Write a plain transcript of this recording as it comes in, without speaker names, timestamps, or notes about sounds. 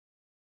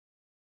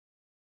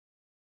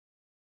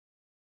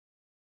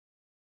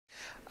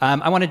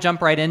I want to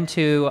jump right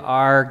into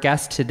our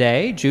guest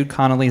today, Jude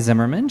Connally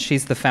Zimmerman.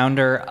 She's the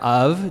founder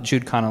of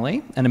Jude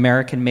Connally, an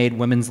American-made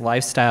women's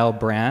lifestyle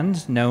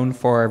brand known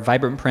for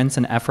vibrant prints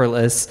and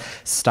effortless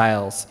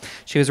styles.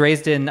 She was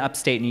raised in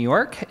upstate New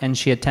York, and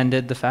she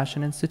attended the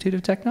Fashion Institute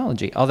of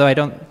Technology, although I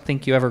don't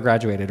think you ever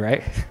graduated,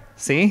 right?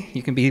 See?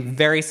 You can be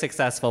very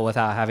successful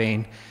without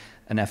having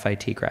an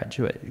FIT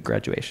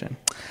graduation.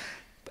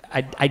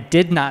 I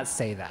did not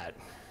say that.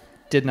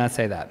 Did not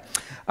say that.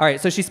 All right,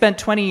 so she spent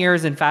 20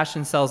 years in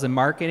fashion sales and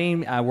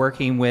marketing,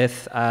 working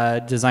with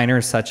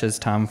designers such as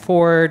Tom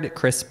Ford,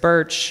 Chris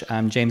Birch,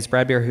 James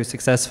Bradbeer, who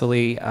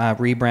successfully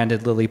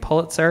rebranded Lilly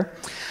Pulitzer.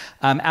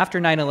 After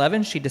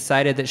 9/11, she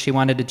decided that she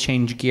wanted to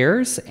change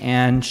gears,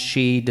 and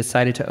she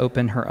decided to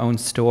open her own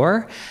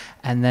store.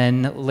 And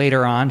then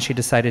later on, she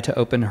decided to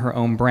open her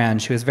own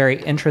brand. She was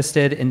very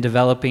interested in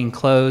developing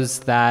clothes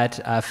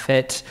that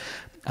fit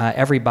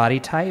every body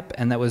type,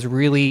 and that was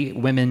really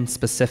women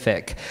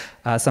specific,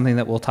 something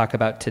that we'll talk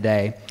about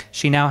today.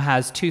 She now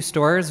has 2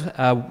 stores,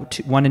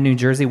 one in New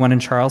Jersey, one in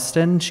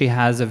Charleston. She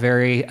has a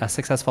very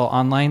successful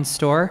online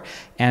store,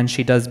 and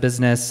she does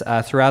business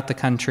throughout the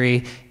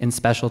country in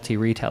specialty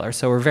retailers.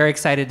 So we're very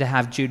excited to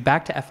have Jude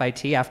back to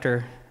FIT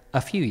after a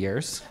few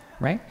years,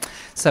 right?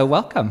 So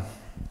welcome.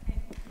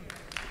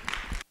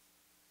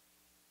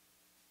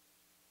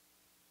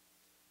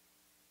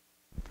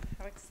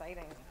 How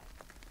exciting.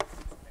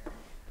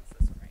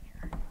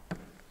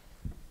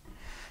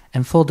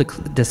 And full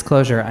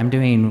disclosure, I'm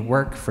doing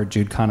work for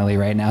Jude Connally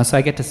right now, so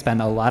I get to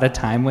spend a lot of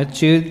time with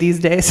Jude these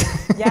days.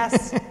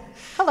 Yes.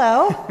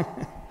 Hello.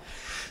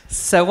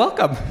 So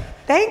welcome.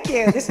 Thank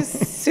you. This is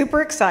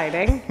super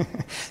exciting.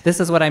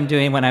 This is what I'm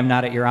doing when I'm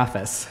not at your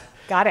office.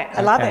 Got it.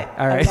 I love it.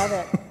 All right. I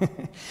love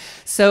it.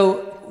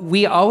 So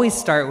we always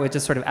start with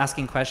just sort of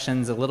asking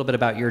questions a little bit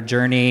about your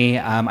journey.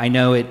 I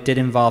know it did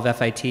involve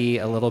FIT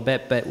a little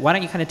bit, but why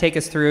don't you kind of take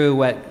us through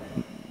what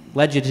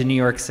led you to New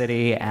York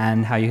City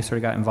and how you sort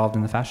of got involved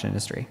in the fashion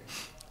industry?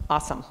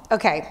 Awesome.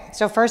 Okay.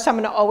 So first, I'm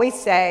going to always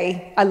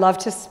say I love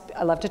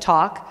to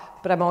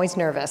talk, but I'm always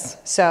nervous.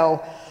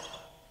 So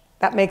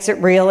that makes it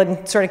real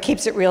and sort of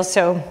keeps it real.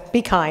 So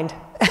be kind.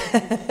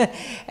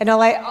 And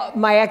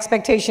my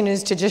expectation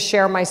is to just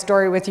share my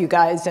story with you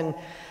guys, and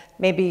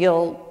maybe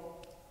you'll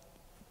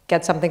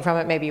get something from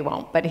it, maybe you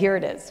won't. But here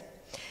it is.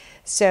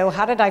 So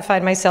how did I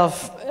find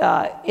myself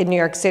in New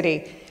York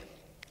City?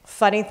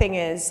 Funny thing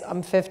is,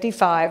 I'm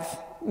 55,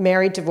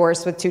 married,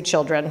 divorced with 2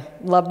 children,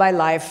 love my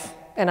life,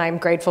 and I'm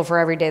grateful for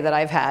every day that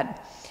I've had.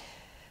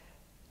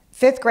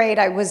 5th grade,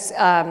 I was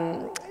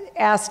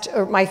asked,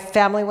 or my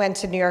family went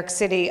to New York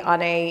City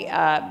on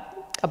a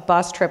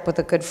bus trip with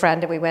a good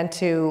friend, and we went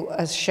to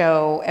a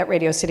show at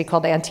Radio City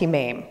called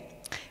Anti-Mame.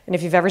 And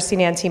if you've ever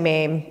seen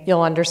Anti-Mame,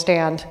 you'll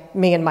understand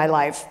me and my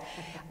life.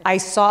 I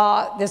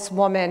saw this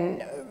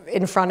woman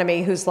in front of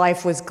me whose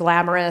life was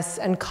glamorous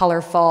and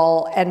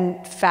colorful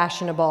and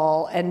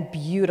fashionable and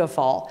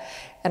beautiful.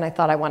 And I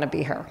thought, I want to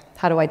be her.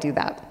 How do I do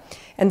that?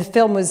 And the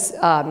film was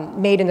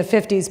made in the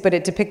 50s, but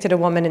it depicted a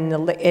woman in the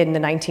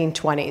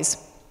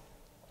 1920s.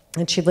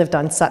 And she lived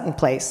on Sutton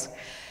Place.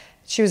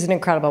 She was an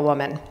incredible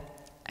woman.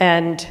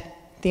 And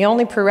the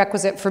only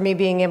prerequisite for me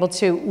being able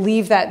to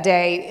leave that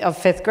day of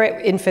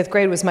 5th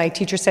grade was my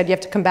teacher said, you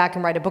have to come back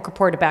and write a book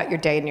report about your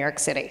day in New York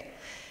City.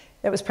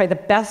 That was probably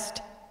the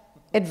best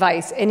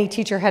advice any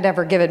teacher had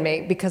ever given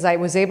me, because I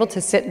was able to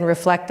sit and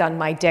reflect on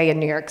my day in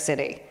New York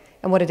City.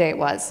 And what a day it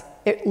was.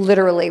 It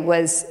literally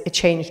was, it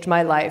changed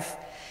my life.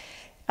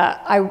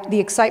 The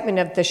excitement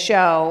of the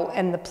show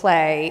and the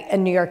play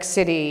and New York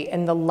City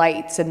and the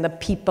lights and the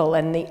people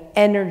and the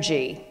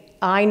energy,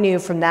 I knew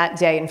from that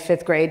day in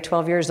 5th grade,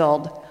 12 years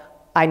old,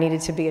 I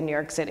needed to be in New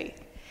York City.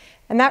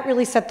 And that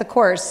really set the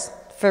course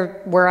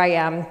for where I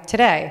am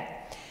today.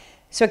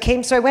 So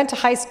I went to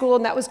high school,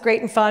 and that was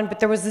great and fun, but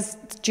there was this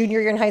junior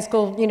year in high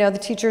school, you know, the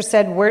teacher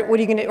said, what are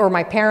you going to, or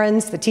my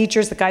parents, the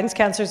teachers, the guidance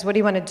counselors, what do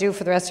you want to do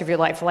for the rest of your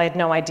life? Well, I had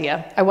no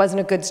idea. I wasn't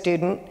a good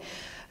student,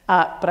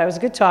 but I was a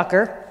good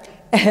talker,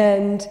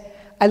 and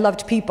I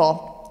loved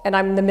people, and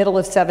I'm in the middle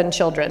of 7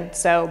 children.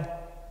 So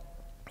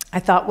I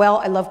thought, well,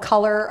 I love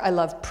color, I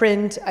love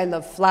print, I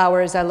love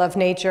flowers, I love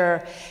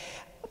nature.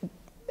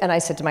 And I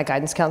said to my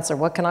guidance counselor,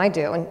 what can I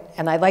do?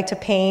 And I like to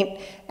paint.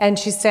 And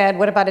she said,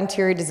 what about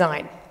interior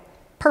design?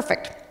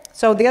 Perfect.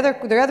 So the other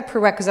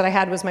prerequisite I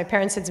had was my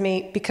parents said to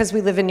me, because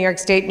we live in New York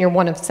State and you're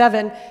one of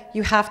 7,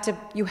 you have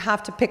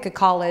to pick a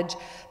college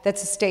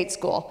that's a state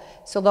school.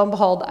 So lo and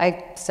behold,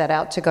 I set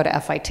out to go to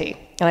FIT.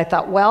 And I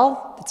thought,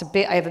 well, it's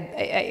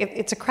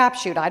a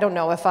crapshoot. I don't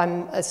know if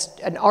I'm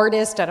an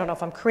artist. I don't know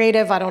if I'm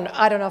creative. I don't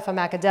know if I'm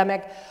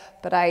academic.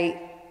 But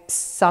I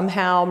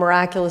somehow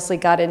miraculously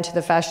got into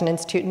the Fashion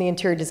Institute in the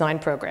interior design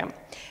program.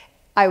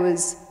 I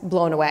was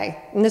blown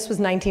away. And this was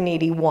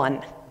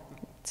 1981.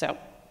 So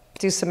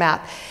do some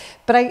math.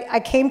 But I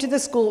came to the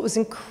school. It was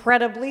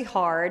incredibly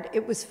hard.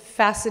 It was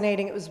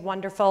fascinating. It was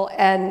wonderful.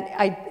 And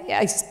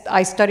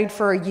I studied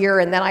for a year,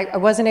 and then I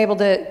wasn't able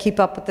to keep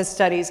up with the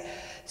studies.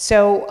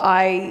 So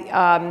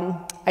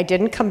I I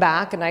didn't come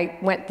back, and I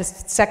went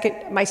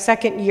my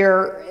second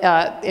year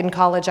in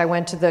college, I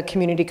went to the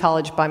community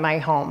college by my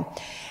home.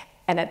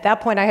 And at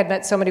that point, I had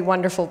met so many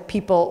wonderful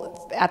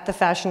people at the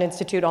Fashion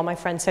Institute. All my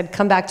friends said,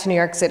 come back to New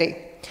York City.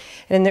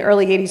 And in the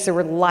early 80s, there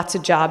were lots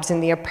of jobs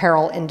in the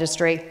apparel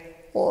industry.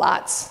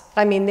 Lots.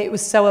 I mean, it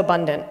was so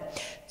abundant.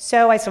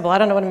 So I said, well, I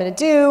don't know what I'm going to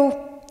do.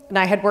 And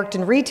I had worked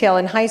in retail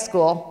in high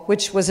school,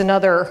 which was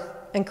another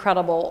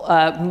incredible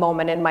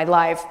moment in my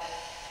life.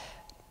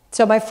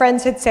 So my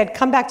friends had said,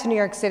 come back to New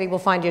York City, we'll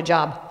find you a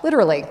job.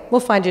 Literally,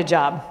 we'll find you a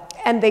job.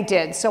 And they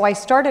did. So I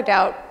started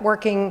out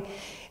working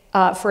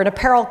for an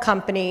apparel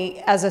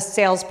company as a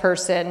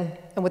salesperson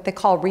and what they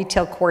call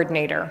retail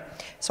coordinator.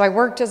 So I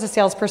worked as a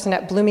salesperson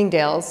at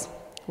Bloomingdale's,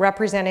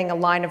 representing a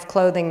line of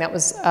clothing that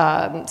was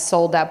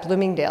sold at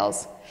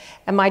Bloomingdale's.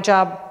 And my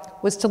job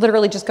was to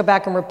literally just go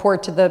back and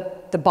report to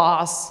the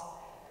boss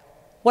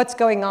what's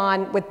going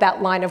on with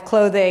that line of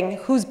clothing,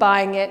 who's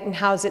buying it, and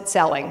how's it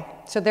selling.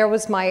 So there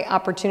was my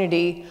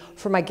opportunity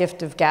for my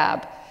gift of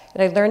gab.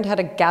 And I learned how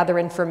to gather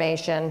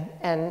information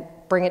and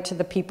bring it to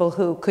the people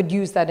who could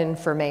use that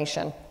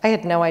information. I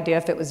had no idea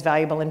if it was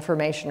valuable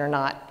information or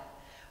not.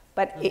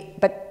 But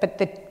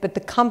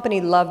the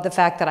company loved the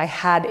fact that I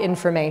had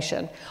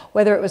information,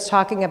 whether it was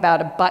talking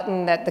about a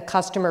button that the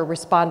customer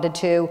responded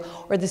to,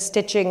 or the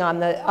stitching on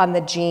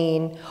the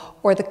jean,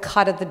 or the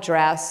cut of the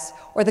dress,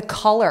 or the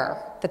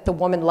color that the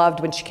woman loved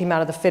when she came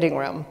out of the fitting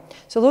room.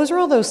 So those are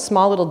all those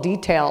small little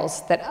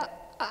details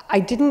that I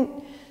didn't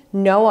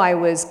know I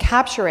was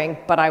capturing,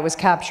 but I was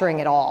capturing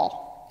it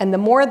all. And the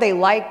more they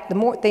liked, the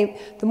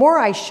more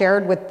I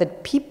shared with the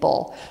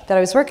people that I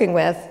was working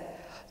with,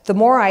 the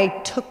more I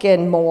took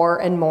in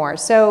more and more.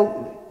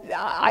 So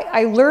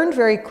I learned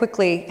very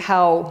quickly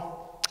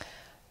how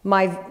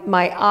my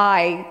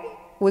eye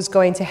was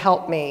going to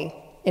help me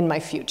in my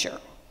future.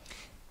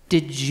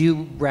 Did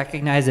you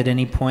recognize at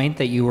any point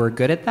that you were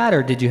good at that,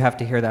 or did you have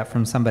to hear that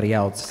from somebody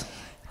else?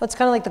 Well, it's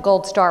kind of like the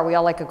gold star. We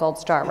all like a gold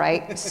star,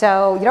 right?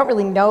 So you don't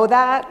really know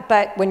that,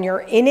 but when you're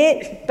in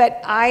it,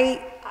 but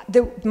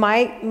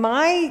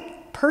my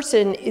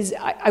person is,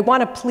 I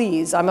want to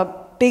please. I'm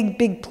a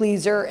big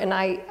pleaser, and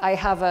I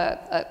have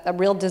a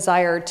real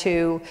desire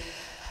to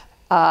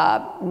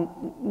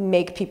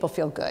make people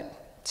feel good.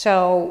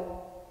 So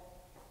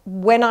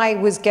when I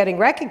was getting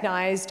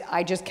recognized,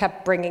 I just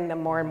kept bringing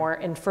them more and more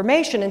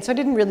information, and so I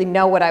didn't really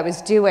know what I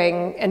was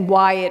doing and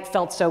why it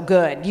felt so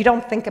good. You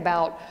don't think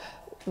about,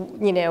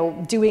 you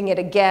know, doing it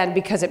again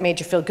because it made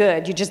you feel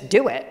good. You just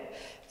do it.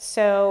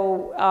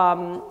 So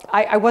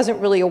I wasn't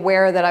really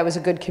aware that I was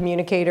a good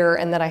communicator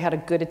and that I had a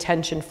good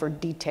attention for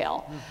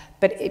detail.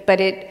 But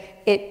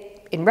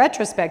in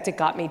retrospect, it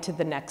got me to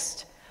the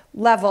next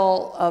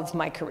level of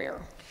my career.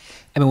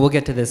 I mean, we'll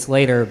get to this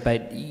later,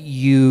 but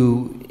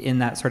you, in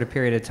that sort of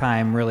period of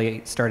time,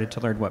 really started to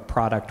learn what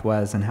product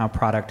was and how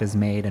product is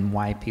made and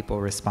why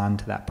people respond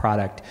to that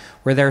product.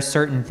 Were there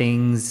certain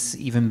things,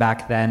 even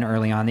back then,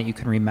 early on, that you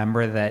can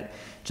remember that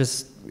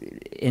just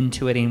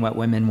intuiting what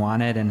women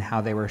wanted and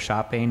how they were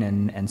shopping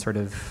and sort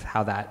of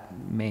how that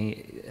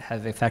may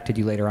have affected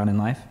you later on in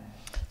life?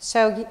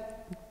 So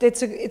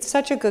it's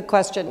such a good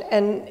question.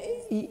 And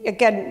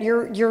again,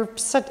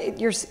 it's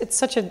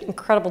such an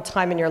incredible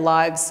time in your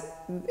lives.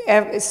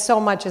 So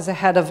much is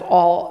ahead of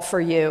all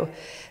for you.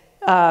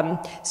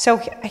 So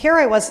here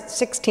I was,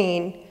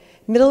 16,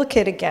 middle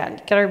kid again.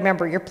 You gotta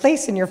remember, your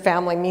place in your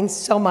family means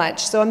so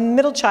much. So I'm a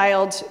middle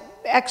child,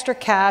 extra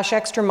cash,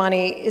 extra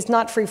money is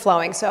not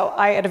free-flowing. So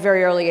I, at a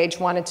very early age,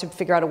 wanted to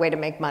figure out a way to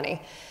make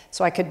money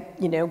so I could,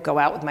 you know, go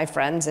out with my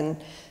friends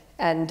and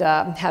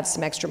have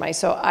some extra money.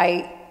 So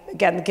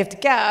again, the gift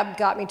of gab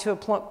got me to a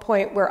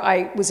point where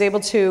I was able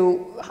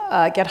to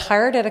get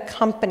hired at a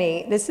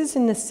company. This is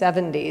in the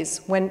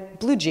 70s, when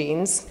blue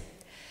jeans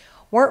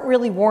weren't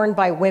really worn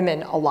by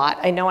women a lot.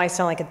 I know I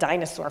sound like a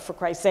dinosaur, for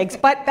Christ's sakes,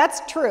 but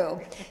that's true.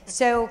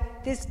 So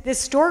this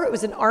store, it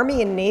was an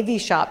Army and Navy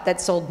shop that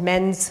sold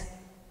men's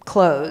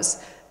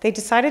clothes. They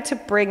decided to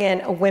bring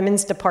in a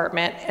women's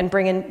department and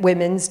bring in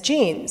women's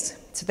jeans.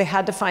 So they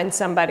had to find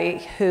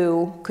somebody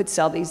who could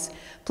sell these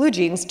blue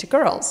jeans to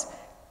girls.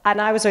 And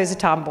I was always a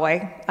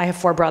tomboy. I have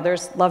 4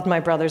 brothers, loved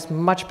my brothers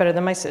much better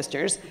than my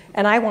sisters,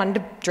 and I wanted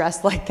to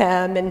dress like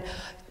them.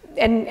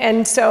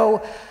 And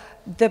so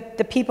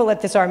the people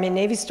at this Army and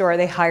Navy store,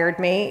 they hired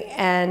me,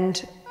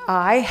 and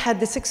I had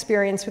this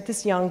experience with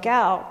this young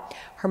gal.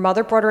 Her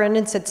mother brought her in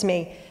and said to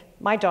me,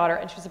 my daughter,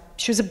 and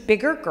she was a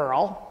bigger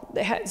girl,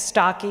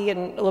 stocky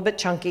and a little bit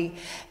chunky,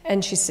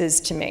 and she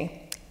says to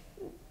me,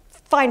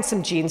 find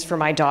some jeans for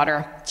my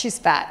daughter. She's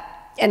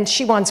fat, and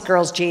she wants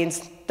girls'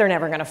 jeans. They're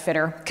never gonna fit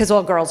her, because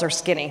all girls are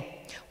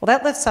skinny. Well,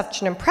 that left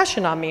such an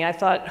impression on me. I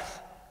thought,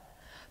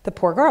 the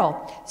poor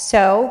girl.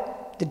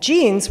 So the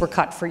jeans were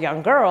cut for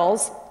young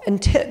girls, and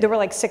there were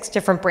like 6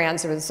 different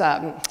brands. There was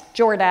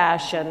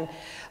Jordache and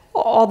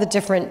all the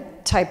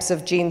different types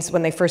of jeans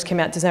when they first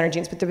came out, designer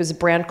jeans, but there was a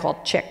brand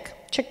called Chick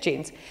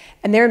jeans,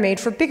 and they were made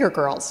for bigger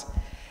girls.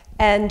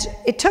 And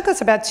it took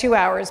us about 2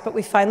 hours, but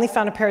we finally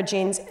found a pair of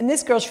jeans. And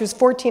this girl, she was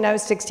 14, I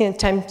was 16 at the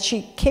time,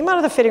 she came out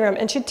of the fitting room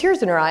and she had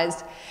tears in her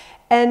eyes.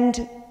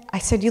 And I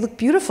said, "You look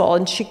beautiful."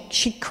 And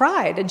she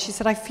cried and she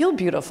said, "I feel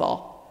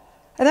beautiful."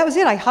 And that was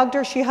it. I hugged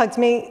her, she hugged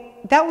me.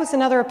 That was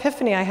another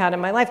epiphany I had in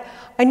my life.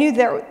 I knew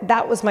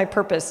that was my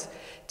purpose,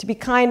 to be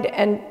kind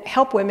and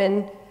help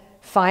women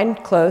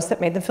find clothes that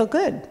made them feel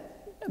good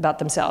about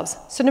themselves.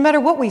 So no matter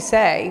what we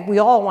say, we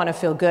all want to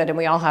feel good and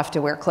we all have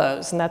to wear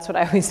clothes. And that's what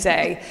I always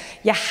say.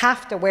 You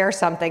have to wear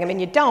something. I mean,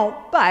 you don't,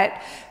 but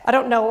I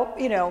don't know,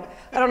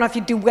 I don't know if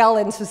you do well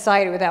in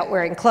society without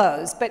wearing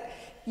clothes, but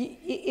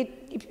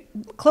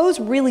clothes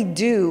really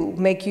do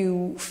make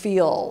you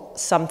feel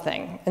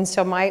something. And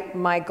so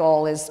my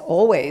goal is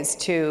always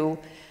to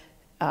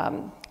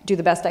do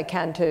the best I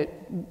can to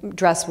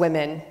dress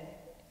women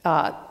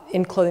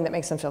in clothing that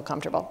makes them feel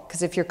comfortable.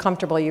 Because if you're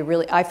comfortable,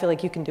 I feel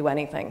like you can do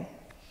anything.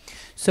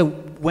 So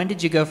when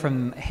did you go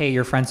from, hey,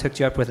 your friends hooked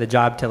you up with a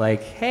job, to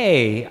like,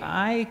 hey,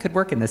 I could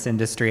work in this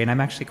industry and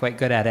I'm actually quite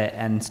good at it,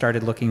 and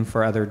started looking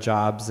for other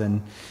jobs?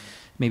 And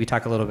maybe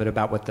talk a little bit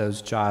about what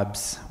those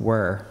jobs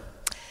were.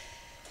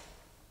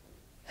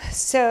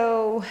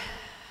 So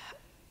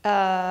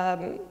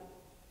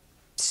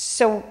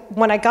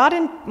when I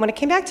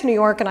came back to New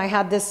York and I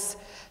had this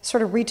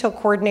sort of retail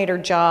coordinator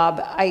job,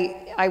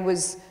 I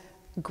was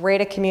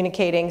great at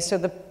communicating. So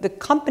the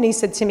company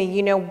said to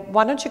me,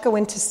 why don't you go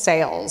into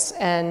sales?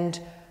 And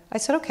I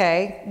said,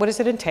 okay, what does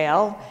it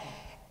entail?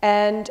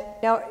 And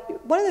now,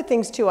 one of the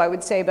things too I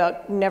would say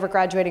about never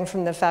graduating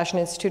from the Fashion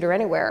Institute or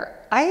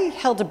anywhere, I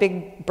held a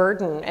big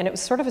burden, and it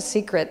was sort of a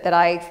secret that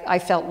I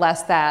felt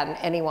less than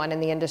anyone in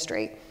the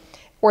industry,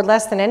 or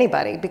less than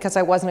anybody, because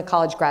I wasn't a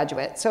college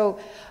graduate. So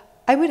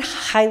I would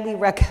highly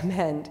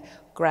recommend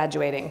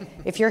graduating.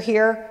 If you're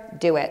here,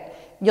 do it.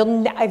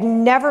 I've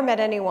never met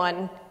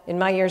anyone in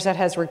my years that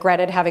has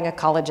regretted having a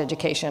college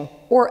education,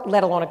 or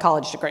let alone a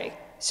college degree.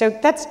 So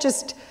that's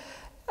just,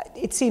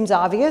 it seems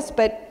obvious,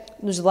 but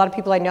there's a lot of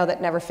people I know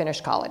that never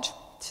finished college.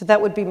 So that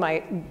would be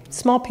my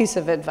small piece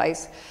of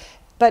advice.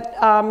 But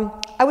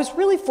I was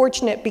really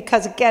fortunate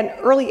because, again,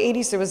 early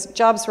 80s,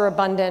 jobs were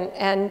abundant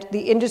and the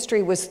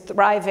industry was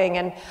thriving,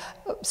 and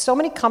so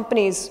many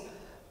companies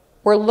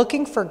were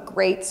looking for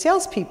great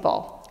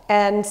salespeople.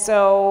 And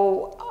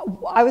so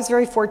I was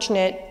very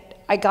fortunate.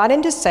 I got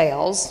into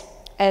sales,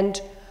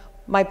 and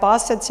my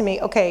boss said to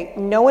me, okay,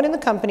 no one in the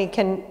company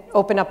can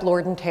open up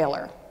Lord &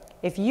 Taylor.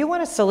 If you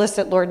want to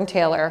solicit Lord &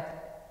 Taylor,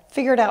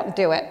 figure it out and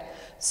do it.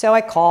 So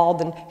I called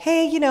and,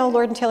 hey,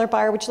 Lord & Taylor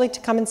buyer, would you like to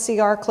come and see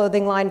our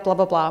clothing line, blah,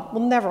 blah, blah.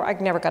 Well, I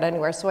never got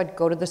anywhere. So I'd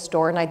go to the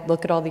store and I'd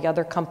look at all the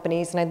other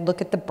companies and I'd look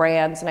at the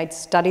brands and I'd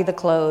study the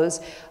clothes.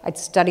 I'd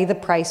study the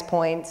price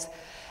points.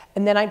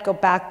 And then I'd go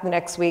back the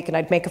next week and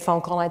I'd make a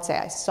phone call and I'd say,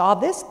 I saw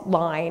this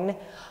line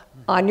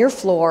on your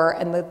floor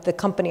and the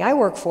company I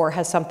work for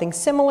has something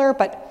similar,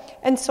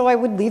 and so I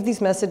would leave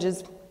these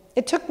messages.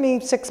 It took me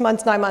 6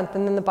 months, 9 months,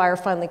 and then the buyer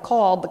finally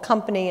called the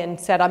company and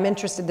said, I'm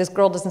interested. This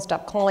girl doesn't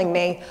stop calling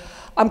me.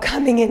 I'm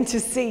coming in to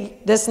see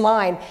this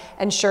line.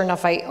 And sure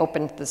enough, I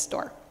opened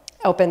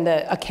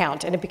the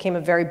account, and it became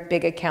a very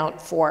big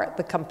account for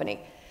the company.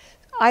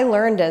 I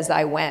learned as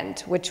I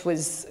went, which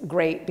was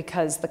great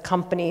because the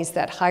companies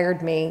that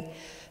hired me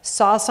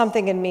saw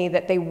something in me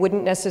that they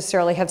wouldn't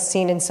necessarily have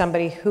seen in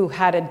somebody who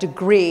had a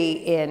degree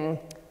in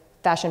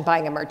fashion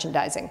buying and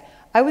merchandising.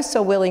 I was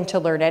so willing to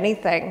learn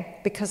anything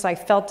because I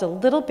felt a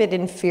little bit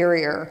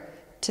inferior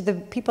to the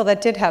people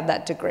that did have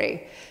that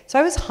degree. So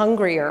I was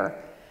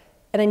hungrier,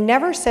 and I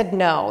never said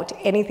no to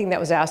anything that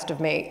was asked of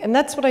me. And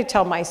that's what I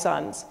tell my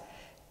sons.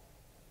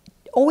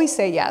 Always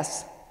say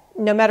yes.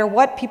 No matter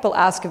what people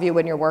ask of you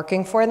when you're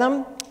working for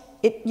them,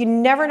 you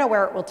never know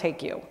where it will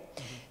take you.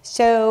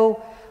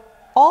 So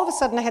all of a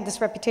sudden I had this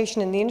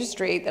reputation in the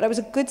industry that I was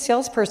a good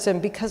salesperson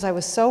because I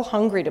was so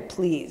hungry to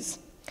please.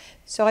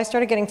 So I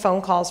started getting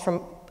phone calls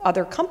from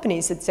other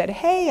companies that said,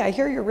 hey, I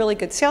hear you're a really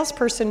good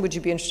salesperson. Would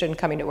you be interested in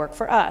coming to work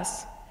for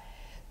us?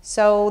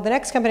 So the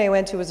next company I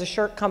went to was a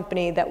shirt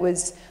company that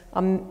was,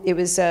 it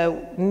was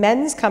a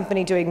men's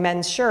company doing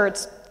men's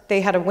shirts.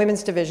 They had a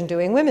women's division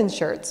doing women's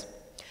shirts.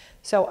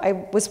 So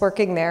I was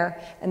working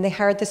there, and they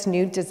hired this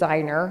new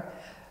designer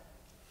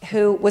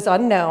who was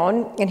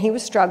unknown, and he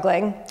was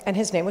struggling, and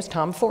his name was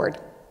Tom Ford.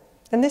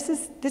 And this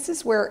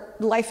is where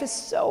life is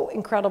so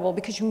incredible,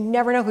 because you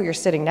never know who you're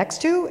sitting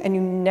next to, and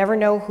you never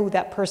know who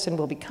that person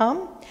will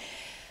become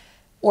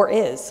or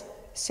is.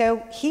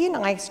 So he and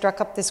I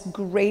struck up this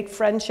great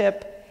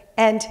friendship,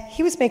 and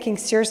he was making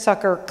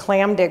seersucker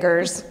clam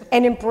diggers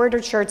and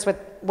embroidered shirts with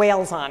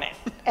whales on it.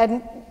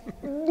 And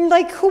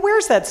like, who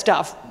wears that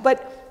stuff?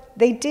 But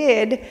they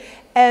did,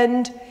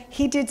 and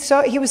he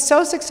was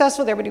so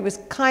successful there, but he was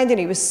kind and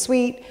he was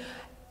sweet.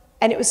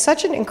 And it was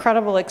such an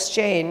incredible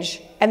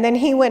exchange. And then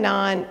he went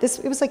on, it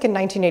was like in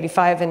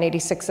 1985 and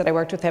 86 that I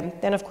worked with him.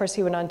 Then, of course,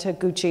 he went on to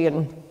Gucci,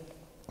 and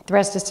the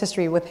rest is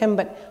history with him.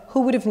 But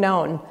who would have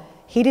known?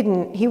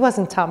 He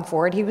wasn't Tom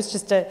Ford. He was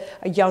just a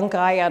young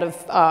guy out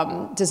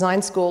of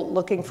design school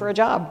looking for a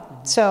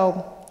job.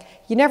 So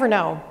you never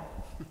know.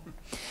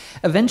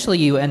 Eventually,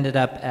 you ended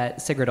up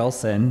at Sigrid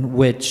Olsen,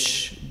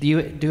 which, do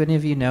any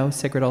of you know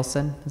Sigrid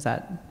Olsen? Does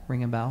that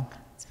ring a bell?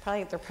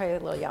 They're probably a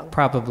little young.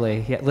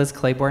 Probably. Yeah, Liz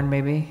Claiborne,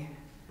 maybe?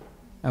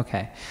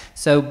 Okay.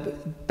 So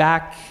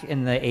back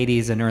in the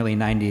 80s and early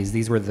 90s,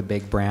 these were the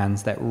big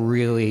brands that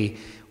really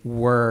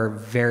were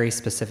very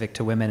specific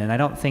to women. And I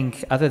don't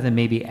think, other than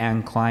maybe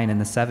Anne Klein in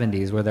the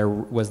 70s,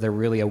 was there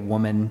really a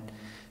woman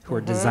who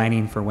were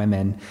designing for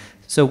women.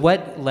 So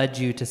what led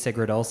you to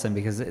Sigrid Olsen?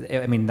 Because,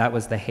 I mean, that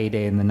was the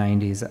heyday in the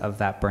 90s of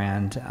that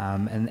brand.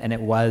 And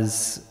it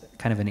was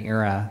kind of an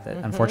era that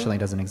unfortunately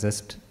doesn't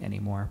exist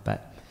anymore.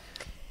 But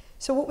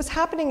so what was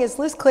happening is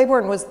Liz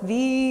Claiborne was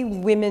the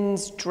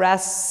women's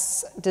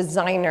dress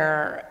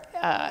designer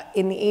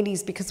in the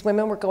 80s because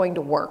women were going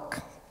to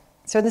work.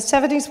 So in the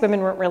 70s, women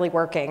weren't really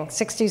working.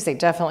 60s, they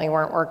definitely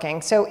weren't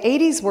working. So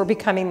 80s were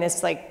becoming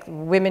this like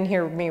women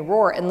hear me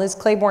roar, and Liz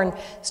Claiborne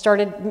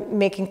started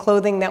making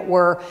clothing that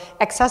were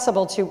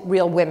accessible to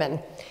real women.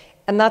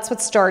 And that's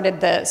what started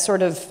the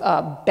sort of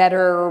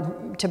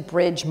better to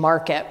bridge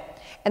market.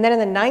 And then in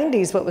the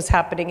 90s, what was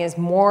happening is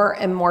more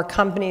and more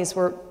companies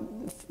were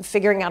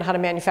figuring out how to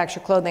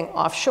manufacture clothing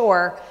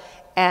offshore,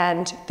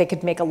 and they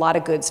could make a lot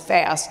of goods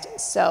fast.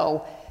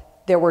 So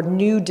there were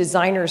new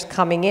designers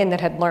coming in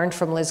that had learned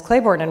from Liz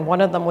Claiborne, and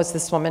one of them was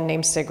this woman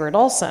named Sigrid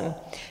Olsen.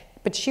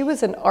 But she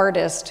was an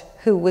artist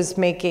who was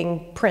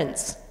making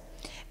prints,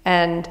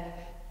 and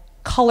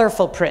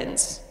colorful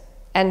prints.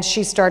 And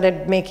she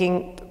started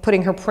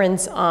putting her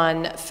prints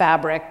on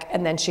fabric,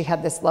 and then she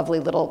had this lovely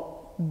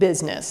little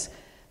business.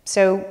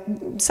 So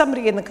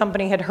somebody in the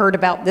company had heard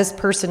about this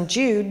person,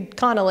 Jude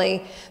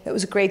Connally, that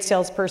was a great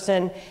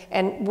salesperson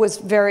and was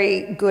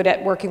very good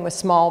at working with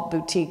small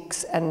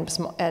boutiques and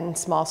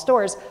small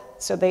stores.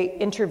 So they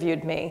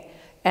interviewed me,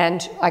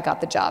 and I got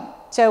the job.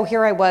 So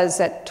here I was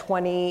at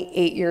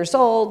 28 years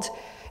old,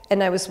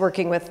 and I was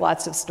working with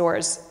lots of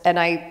stores, and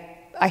I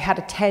had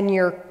a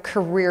 10-year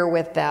career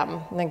with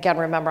them. And again,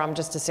 remember, I'm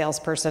just a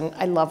salesperson.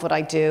 I love what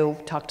I do,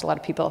 talk to a lot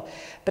of people.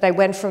 But I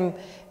went from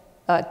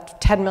a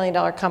 $10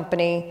 million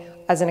company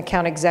as an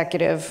account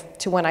executive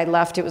to when I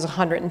left, it was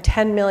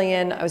 $110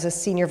 million. I was a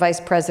senior vice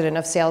president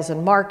of sales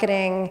and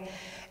marketing.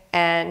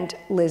 And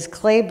Liz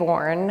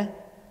Claiborne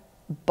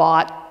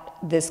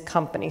bought this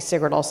company,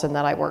 Sigrid Olsen,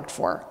 that I worked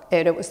for.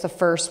 It was the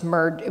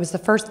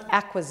first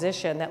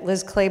acquisition that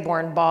Liz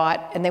Claiborne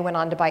bought, and they went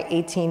on to buy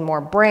 18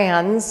 more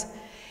brands.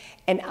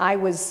 And I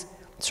was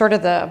sort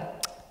of the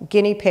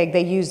guinea pig.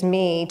 They used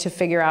me to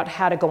figure out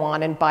how to go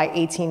on and buy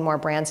 18 more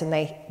brands, and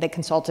they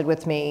consulted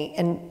with me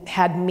and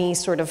had me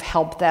sort of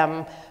help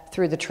them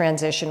through the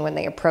transition when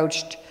they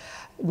approached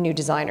new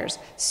designers.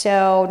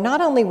 So not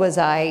only was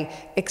I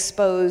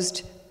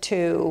exposed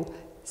to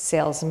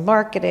sales and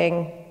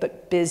marketing,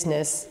 but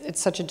business at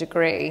such a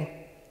degree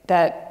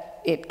that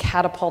it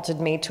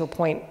catapulted me to a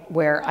point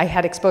where I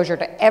had exposure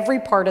to every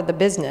part of the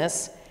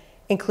business,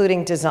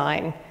 including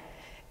design.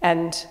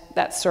 And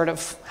that's sort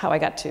of how I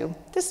got to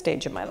this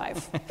stage of my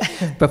life.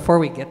 Before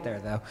we get there,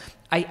 though,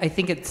 I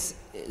think it's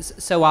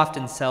so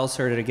often sales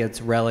sort of gets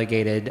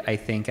relegated, I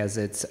think, as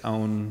its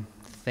own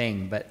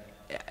thing. But,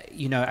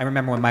 you know, I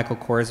remember when Michael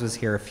Kors was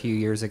here a few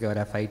years ago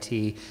at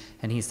FIT,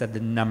 and he said the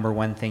number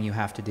one thing you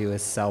have to do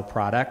is sell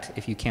product.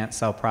 If you can't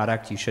sell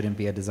product, you shouldn't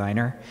be a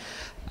designer.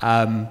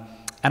 And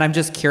I'm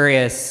just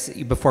curious,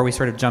 before we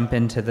sort of jump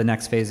into the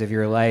next phase of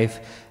your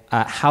life,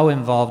 how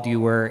involved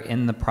you were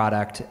in the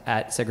product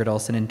at Sigrid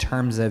Olsen in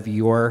terms of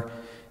your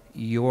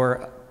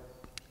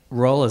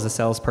role as a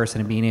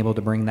salesperson and being able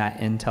to bring that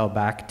intel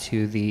back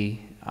to the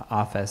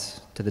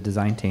office, to the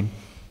design team.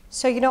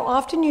 So, you know,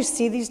 often you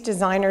see these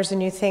designers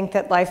and you think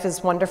that life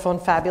is wonderful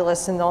and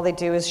fabulous and all they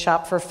do is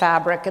shop for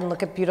fabric and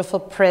look at beautiful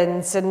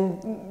prints,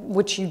 and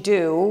which you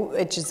do,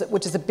 which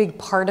is a big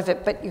part of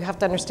it, but you have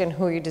to understand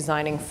who you're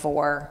designing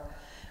for.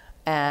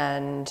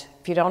 And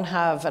if you don't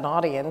have an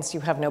audience, you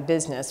have no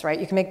business, right?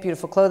 You can make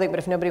beautiful clothing, but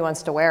if nobody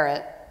wants to wear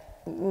it,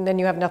 then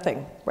you have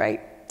nothing,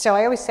 right? So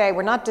I always say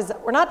we're not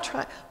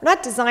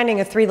designing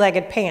a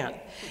three-legged pant.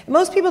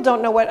 Most people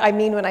don't know what I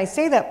mean when I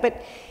say that,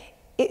 but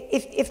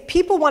if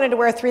people wanted to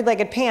wear a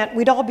three-legged pant,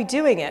 we'd all be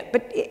doing it.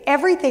 But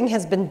everything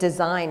has been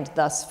designed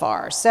thus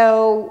far,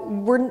 so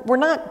we're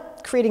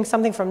not creating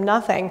something from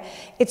nothing.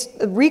 It's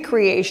a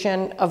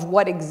recreation of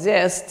what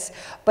exists,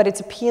 but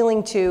it's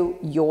appealing to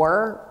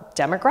your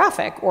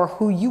demographic or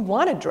who you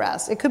want to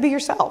dress. It could be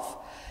yourself.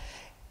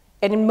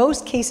 And in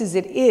most cases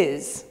it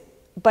is,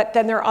 but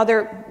then there are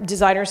other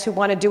designers who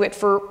want to do it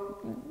for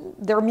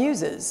their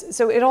muses.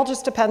 So it all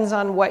just depends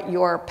on what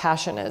your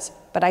passion is.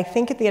 But I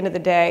think at the end of the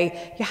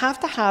day, you have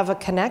to have a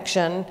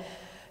connection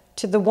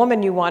to the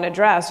woman you want to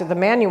dress or the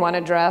man you want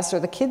to dress or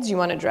the kids you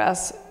want to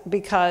dress,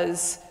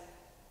 because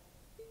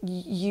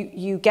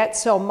you get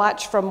so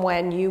much from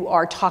when you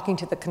are talking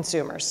to the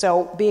consumer.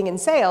 So being in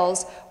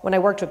sales, when I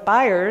worked with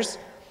buyers,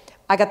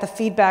 I got the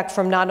feedback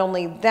from not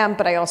only them,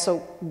 but I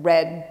also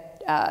read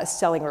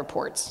selling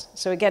reports.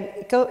 So again,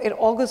 it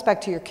all goes back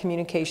to your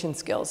communication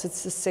skills.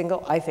 It's the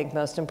single, I think,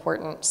 most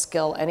important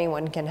skill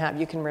anyone can have.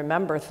 You can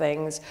remember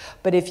things,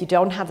 but if you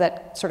don't have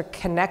that sort of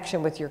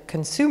connection with your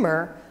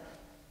consumer,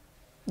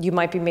 you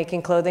might be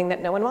making clothing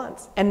that no one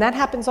wants. And that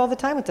happens all the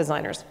time with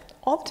designers,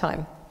 all the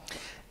time.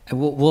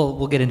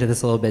 We'll get into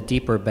this a little bit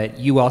deeper, but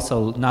you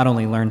also not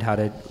only learned how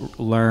to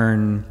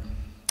learn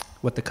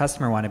what the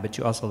customer wanted, but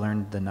you also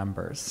learned the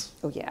numbers.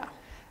 Oh, yeah.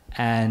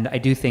 And I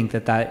do think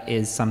that that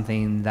is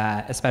something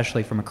that,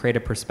 especially from a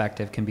creative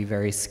perspective, can be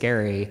very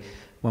scary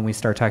when we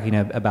start talking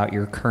about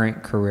your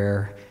current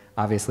career.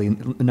 Obviously,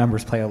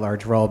 numbers play a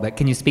large role, but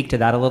can you speak to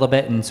that a little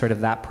bit and sort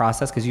of that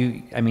process? Because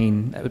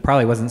it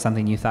probably wasn't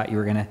something you thought you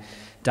were going to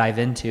dive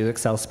into,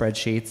 Excel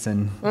spreadsheets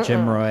and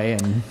Jim Roy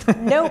and...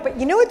 No, but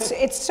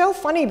it's so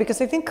funny because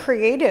I think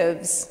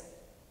creatives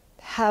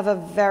have a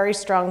very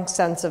strong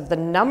sense of the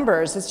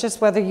numbers. It's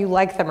just whether you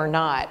like them or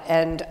not.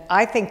 And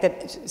I think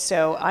that,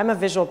 so I'm a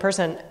visual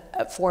person.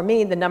 For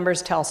me, the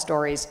numbers tell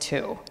stories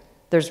too.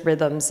 There's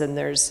rhythms and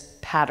there's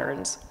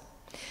patterns.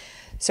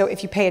 So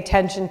if you pay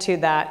attention to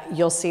that,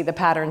 you'll see the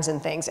patterns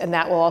and things, and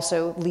that will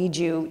also lead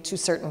you to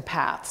certain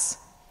paths.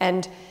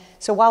 And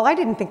so while I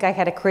didn't think I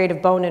had a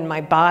creative bone in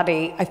my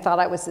body, I thought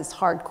I was this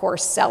hardcore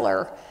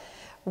seller.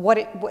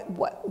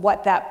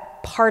 What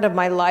that part of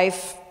my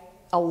life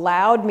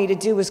allowed me to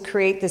do was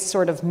create this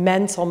sort of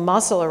mental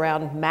muscle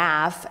around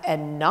math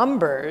and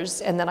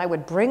numbers, and then I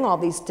would bring all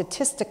these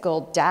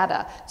statistical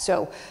data.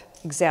 So,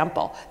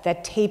 example,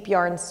 that tape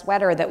yarn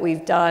sweater that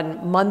we've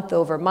done month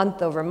over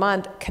month over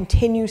month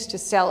continues to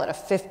sell at a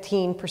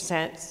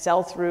 15%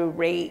 sell-through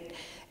rate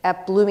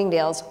at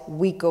Bloomingdale's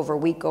week over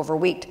week over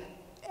week.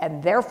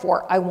 And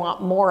therefore, I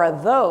want more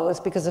of those,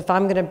 because if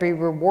I'm gonna be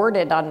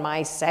rewarded on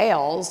my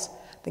sales,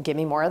 then give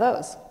me more of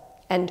those.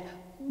 And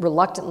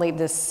reluctantly,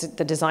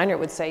 the designer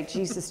would say,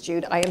 Jesus,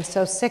 Jude, I am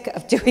so sick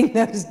of doing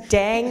those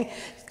dang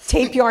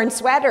tape yarn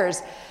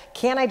sweaters.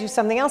 Can I do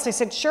something else? I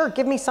said, sure,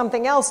 give me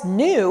something else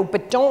new,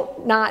 but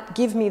don't not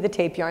give me the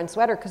tape yarn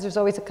sweater, because there's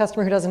always a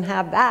customer who doesn't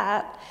have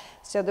that.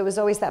 So there was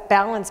always that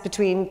balance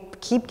between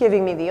keep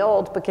giving me the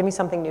old, but give me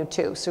something new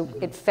too. So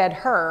it fed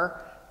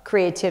her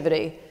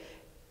creativity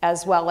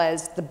as well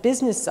as the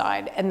business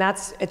side. And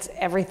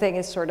everything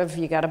is sort of,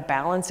 you got to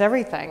balance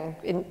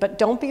everything. But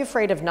don't be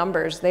afraid of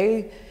numbers.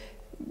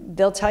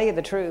 They'll tell you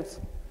the truth.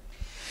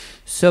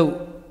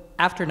 So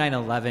after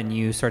 9/11,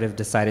 you sort of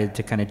decided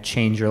to kind of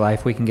change your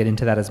life. We can get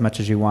into that as much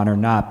as you want or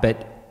not,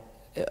 but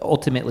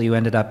ultimately you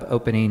ended up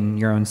opening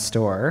your own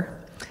store.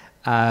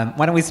 Why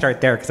don't we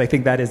start there? Because I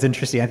think that is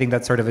interesting. I think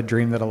that's sort of a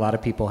dream that a lot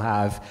of people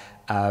have,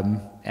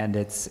 and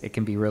it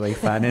can be really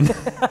fun and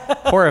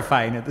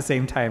horrifying at the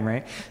same time,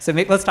 right? So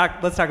let's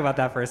talk about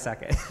that for a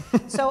second.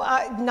 So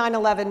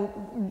 9/11,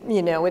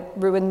 it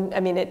ruined.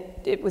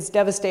 It was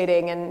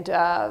devastating, and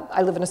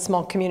I live in a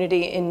small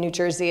community in New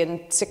Jersey,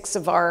 and 6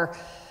 of our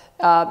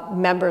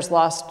members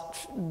lost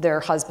their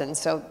husbands,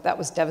 so that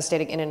was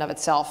devastating in and of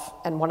itself.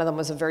 And one of them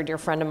was a very dear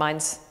friend of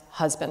mine's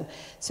husband.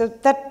 So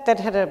that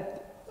had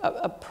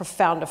a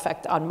profound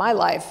effect on my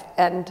life.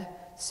 And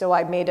so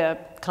I made a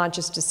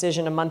conscious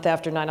decision a month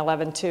after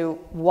 9/11 to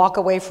walk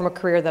away from a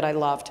career that I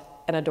loved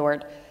and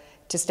adored,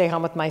 to stay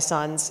home with my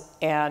sons.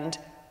 And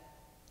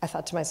I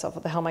thought to myself,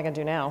 what the hell am I going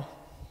to do now?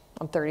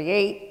 I'm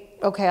 38.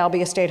 Okay, I'll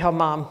be a stay-at-home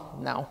mom.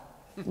 No.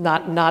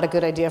 Not a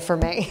good idea for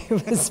me.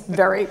 It was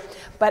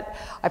but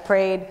I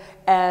prayed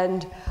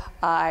and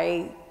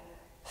I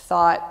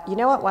thought, you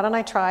know what, why don't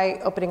I try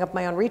opening up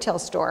my own retail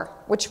store,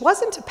 which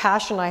wasn't a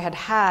passion I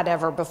had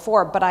ever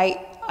before, but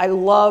I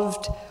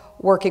loved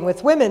working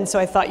with women. So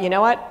I thought, you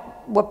know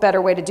what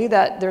better way to do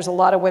that? There's a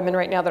lot of women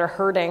right now that are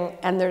hurting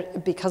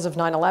because of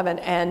 9/11,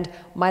 and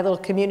my little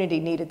community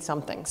needed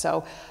something.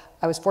 So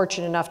I was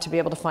fortunate enough to be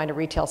able to find a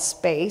retail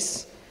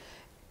space.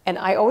 And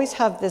I always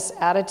have this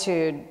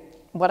attitude,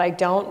 what I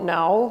don't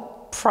know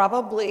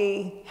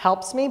probably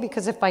helps me,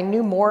 because if I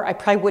knew more, I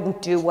probably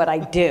wouldn't do what I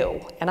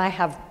do. And I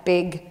have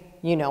big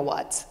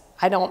you-know-whats.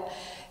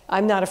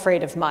 I'm not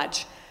afraid of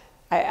much.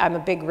 I'm a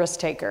big risk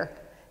taker.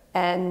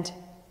 And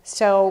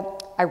so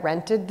I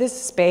rented this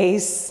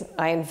space.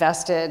 I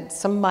invested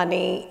some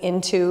money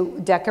into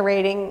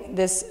decorating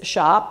this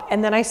shop.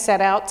 And then I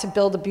set out to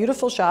build a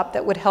beautiful shop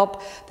that would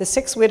help the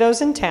 6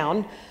 widows in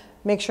town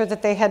make sure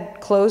that they had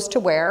clothes to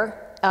wear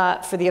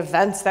for the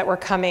events that were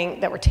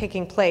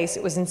taking place.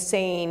 It was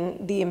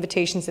insane, the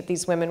invitations that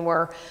these women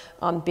were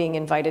being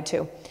invited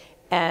to.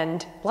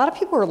 And a lot of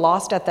people were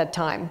lost at that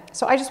time.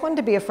 So I just wanted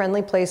to be a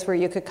friendly place where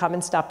you could come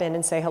and stop in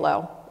and say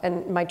hello.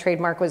 And my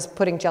trademark was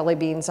putting jelly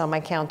beans on my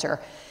counter.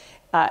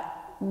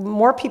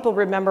 More people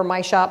remember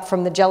my shop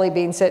from the jelly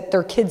beans that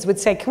their kids would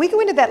say, can we go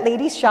into that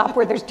lady's shop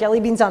where there's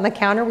jelly beans on the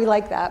counter? We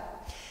like that.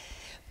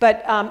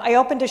 But I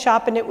opened a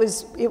shop, and it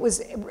was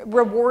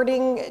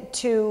rewarding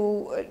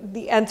to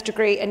the nth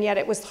degree, and yet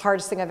it was the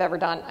hardest thing I've ever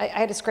done. I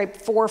had to scrape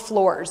 4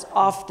 floors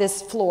off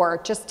this floor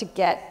just to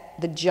get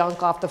the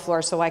junk off the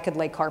floor so I could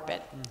lay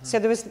carpet. Mm-hmm. So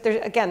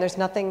there's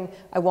nothing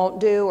I won't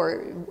do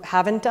or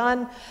haven't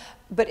done,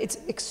 but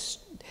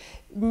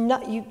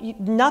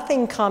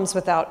nothing comes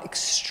without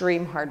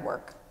extreme hard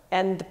work.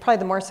 And probably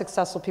the more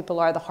successful people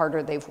are, the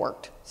harder they've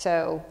worked.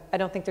 So I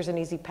don't think there's an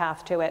easy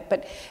path to it.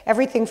 But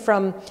everything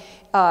from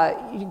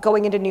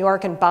going into New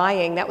York and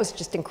buying, that was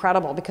just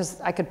incredible, because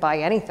I could buy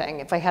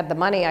anything. If I had the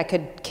money, I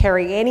could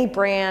carry any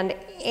brand,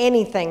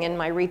 anything in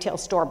my retail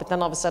store. But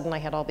then all of a sudden I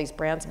had all these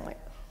brands. I'm like,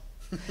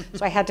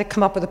 So I had to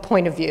come up with a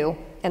point of view,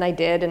 and I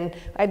did, and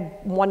I had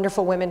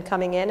wonderful women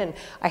coming in, and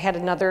I had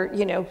another,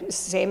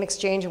 same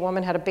exchange, a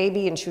woman had a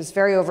baby, and she was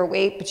very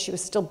overweight, but she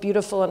was still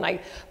beautiful, and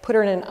I put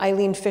her in an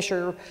Eileen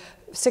Fisher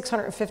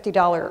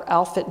 $650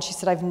 outfit, and she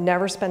said, I've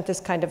never spent this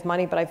kind of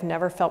money, but I've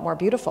never felt more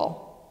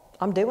beautiful.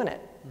 I'm doing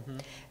it. Mm-hmm.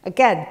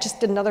 Again,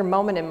 just another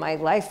moment in my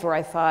life where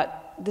I thought,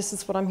 this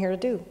is what I'm here to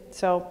do.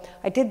 So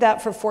I did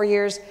that for 4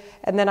 years,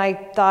 and then I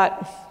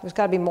thought, there's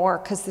got to be more,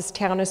 because this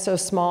town is so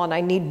small and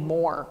I need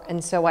more.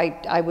 And so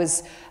I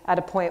was at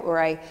a point where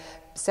I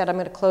said, I'm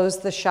going to close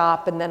the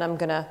shop, and then I'm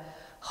going to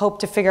hope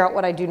to figure out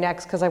what I do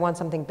next, because I want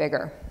something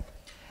bigger.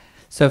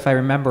 So if I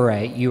remember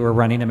right, you were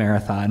running a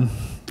marathon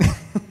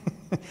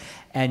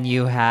and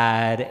you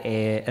had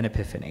an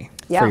epiphany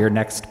for your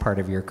next part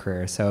of your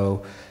career.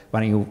 So why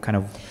don't you kind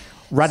of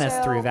run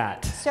us through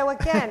that? So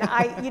again,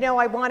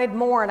 I wanted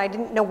more, and I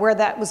didn't know where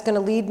that was going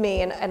to lead me.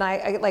 And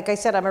I, like I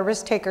said, I'm a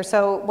risk taker.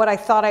 So what I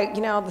thought,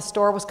 the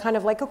store was kind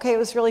of like, okay, it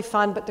was really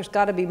fun, but there's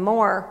got to be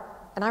more.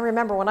 And I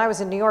remember when I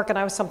was in New York and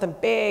I was something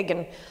big,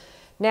 and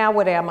now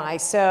what am I?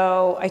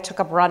 So I took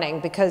up running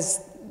because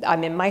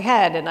I'm in my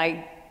head, and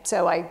I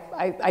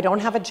don't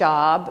have a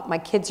job. My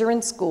kids are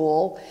in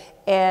school.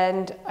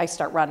 And I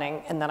start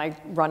running, and then I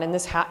run in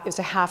this it's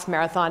a half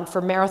marathon.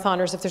 For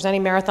marathoners, if there's any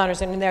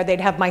marathoners in there,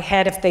 they'd have my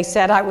head if I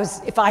said I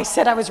was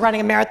running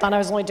a marathon, I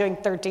was only doing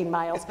 13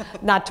 miles,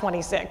 not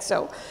 26.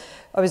 So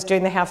I was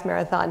doing the half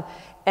marathon.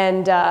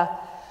 And and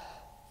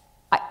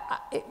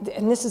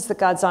this is the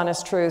God's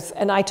honest truth,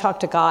 and I talk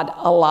to God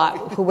a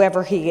lot,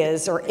 whoever he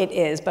is or it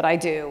is, but I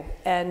do.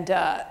 And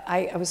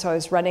I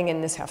was running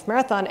in this half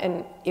marathon,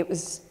 and it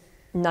was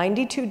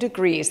 92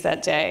 degrees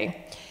that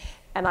day.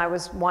 And I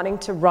was wanting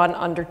to run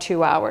under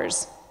 2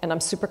 hours, and I'm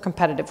super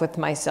competitive with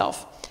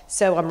myself.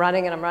 So I'm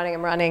running,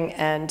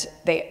 and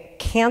they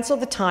cancel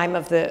the time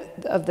of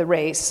the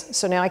race.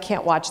 So now I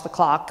can't watch the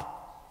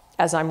clock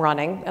as I'm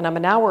running, and I'm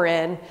an hour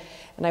in,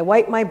 and I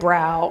wipe my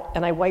brow,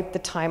 and I wipe the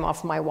time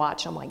off my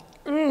watch. I'm like,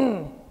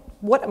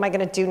 what am I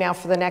going to do now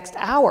for the next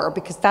hour?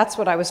 Because that's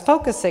what I was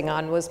focusing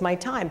on, was my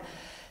time.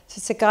 So I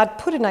said, God,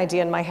 put an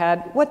idea in my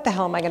head. What the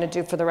hell am I going to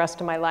do for the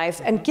rest of my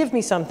life? And give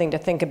me something to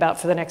think about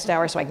for the next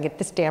hour so I can get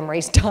this damn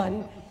race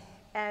done.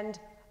 And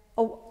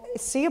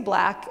sea of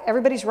black,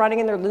 everybody's running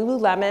in their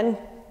Lululemon.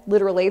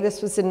 Literally,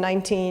 this was in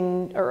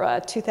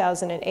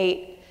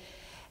 2008.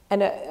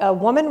 And a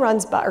woman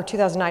runs by, or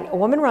 2009, a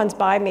woman runs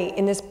by me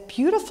in this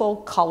beautiful,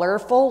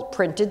 colorful,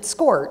 printed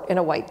skirt in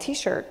a white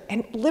t-shirt.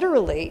 And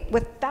literally,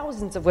 with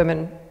thousands of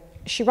women,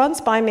 she runs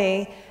by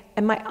me,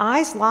 and my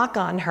eyes lock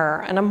on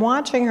her, and I'm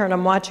watching her, and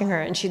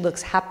she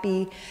looks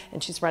happy,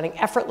 and she's running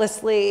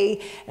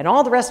effortlessly, and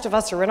all the rest of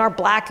us are in our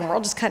black, and we're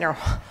all just kind of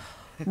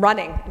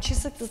running. And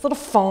she's like this little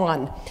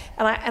fawn.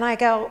 And I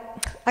go,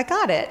 I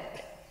got it.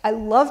 I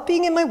love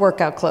being in my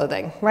workout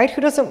clothing, right? Who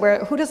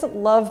doesn't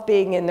love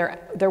being in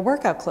their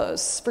workout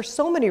clothes for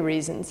so many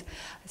reasons?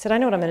 I said, I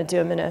know what I'm going to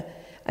do.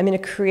 I'm going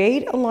to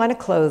create a line of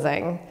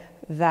clothing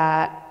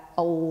that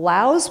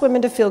allows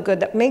women to feel good,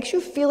 that makes you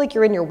feel like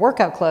you're in your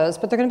workout clothes,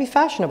 but they're going to be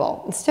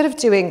fashionable. Instead of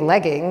doing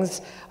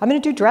leggings, I'm going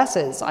to do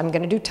dresses, I'm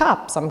going to do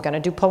tops, I'm going to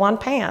do pull-on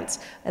pants,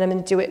 and I'm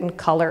going to do it in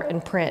color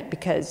and print,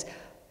 because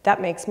that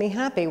makes me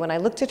happy. When I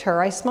looked at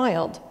her, I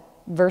smiled,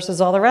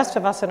 versus all the rest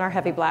of us in our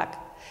heavy black.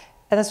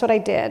 And that's what I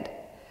did.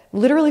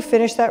 Literally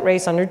finished that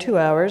race under 2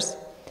 hours,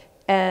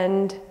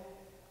 and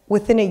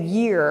within a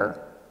year,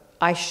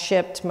 I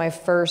shipped my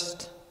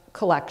first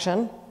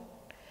collection,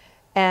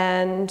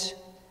 and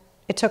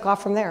it took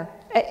off from there.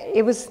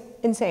 It was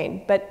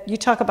insane, but you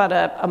talk about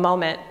a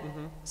moment.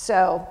 Mm-hmm.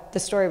 So the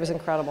story was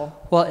incredible.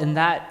 Well, in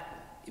that,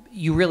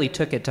 you really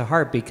took it to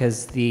heart,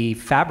 because the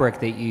fabric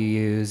that you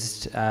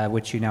used,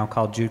 which you now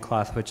call Jude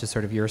cloth, which is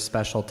sort of your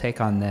special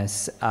take on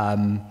this,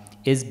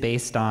 is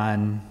based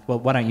on, well,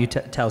 why don't you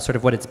tell sort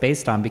of what it's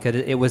based on, because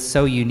it was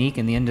so unique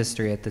in the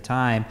industry at the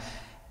time,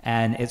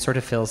 and it sort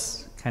of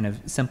feels kind of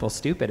simple,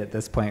 stupid at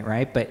this point,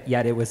 right? But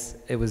yet it was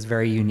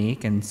very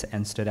unique and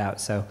stood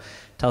out. So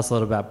tell us a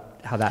little about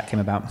how that came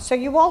about. So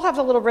you all have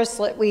the little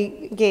wristlet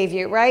we gave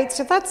you, right?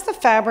 So that's the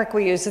fabric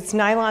we use. It's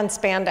nylon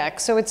spandex.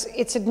 So it's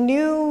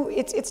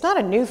not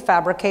a new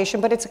fabrication,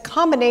 but it's a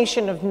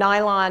combination of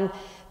nylon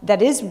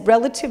that is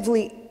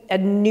relatively a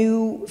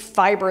new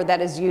fiber that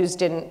is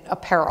used in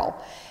apparel.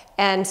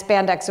 And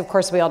spandex, of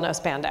course, we all know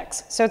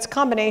spandex. So it's a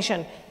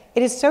combination.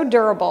 It is so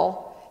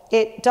durable.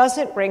 It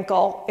doesn't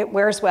wrinkle. It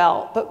wears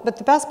well. But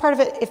the best part of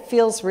it, it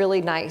feels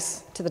really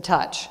nice to the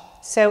touch.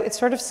 So it's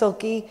sort of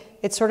silky.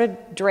 It sort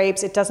of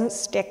drapes. It doesn't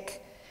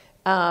stick.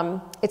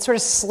 It sort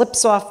of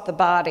slips off the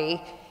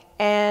body.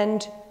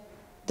 And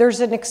there's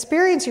an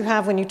experience you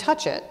have when you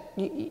touch it.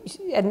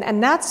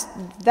 And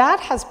that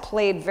has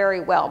played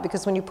very well,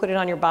 because when you put it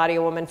on your body,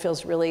 a woman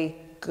feels really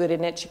good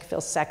in it. She can feel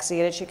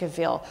sexy in it. She can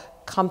feel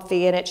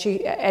comfy in it.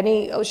 She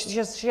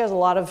has a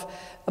lot of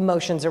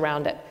emotions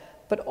around it.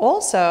 But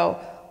also,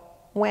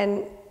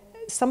 when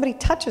somebody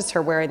touches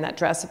her wearing that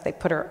dress, if they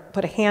put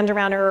a hand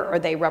around her, or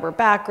they rub her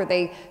back, or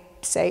they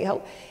say,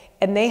 oh,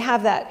 and they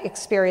have that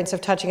experience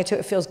of touching it too.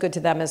 It feels good to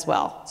them as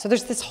well. So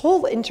there's this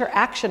whole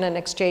interaction and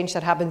exchange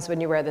that happens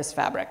when you wear this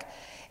fabric.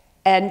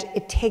 And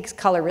it takes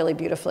color really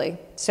beautifully.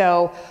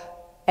 So,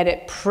 and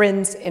it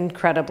prints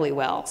incredibly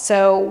well.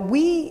 So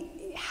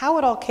how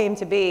it all came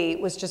to be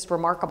was just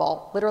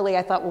remarkable. Literally,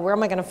 I thought, well, where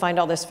am I going to find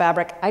all this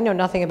fabric? I know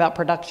nothing about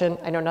production.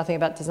 I know nothing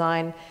about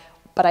design,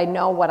 but I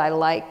know what I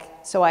like.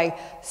 So I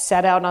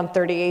set out on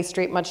 38th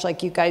Street, much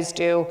like you guys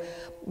do,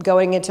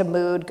 going into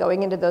Mood,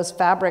 going into those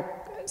fabric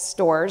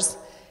stores.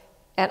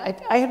 And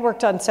I had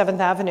worked on 7th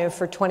Avenue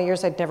for 20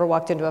 years. I'd never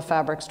walked into a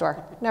fabric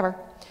store, never.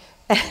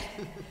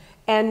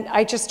 And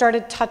I just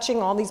started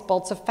touching all these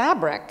bolts of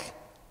fabric.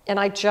 And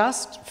I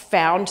just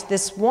found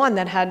this one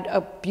that had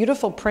a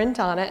beautiful print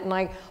on it, and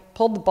I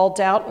pulled the bolt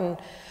out, and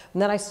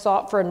then I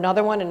sought for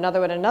another one, another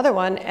one, another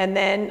one, and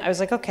then I was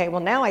like, okay, well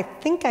now I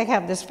think I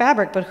have this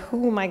fabric, but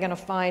who am I gonna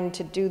find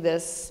to do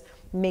this,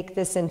 make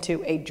this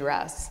into a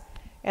dress?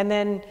 And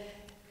then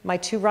my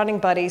 2 running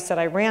buddies that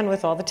I ran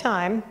with all the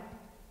time,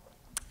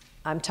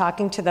 I'm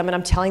talking to them and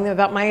I'm telling them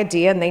about my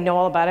idea, and they know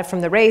all about it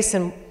from the race.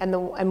 And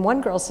one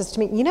girl says to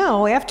me, you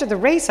know, after the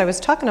race, I was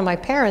talking to my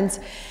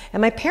parents,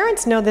 and my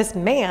parents know this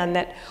man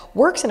that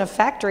works in a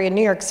factory in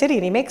New York City,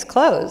 and he makes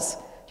clothes.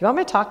 Do you want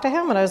me to talk to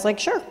him? And I was like,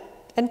 sure.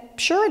 And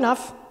sure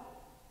enough,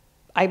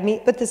 I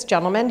meet with this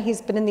gentleman.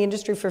 He's been in the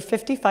industry for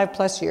 55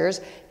 plus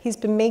years. He's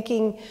been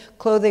making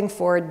clothing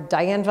for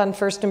Diane von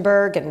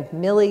Furstenberg and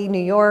Millie, New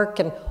York,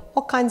 and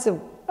all kinds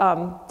of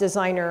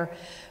designer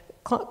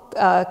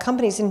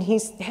companies, and he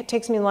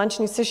takes me to lunch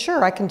and he says,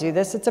 sure, I can do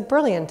this. It's a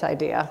brilliant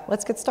idea.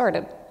 Let's get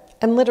started.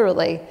 And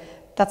literally,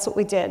 that's what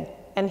we did.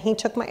 And he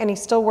took and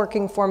he's still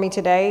working for me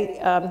today.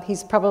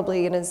 He's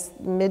probably in his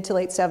mid to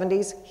late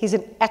 70s. He's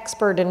an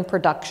expert in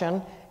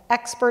production,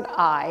 expert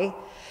eye,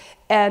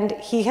 and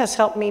he has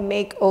helped me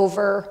make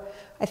over,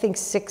 I think,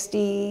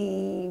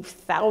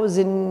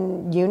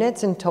 60,000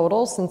 units in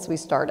total since we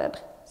started.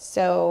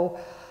 So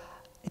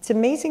it's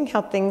amazing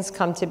how things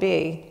come to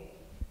be.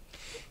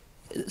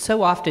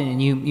 So often,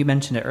 and you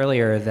mentioned it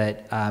earlier,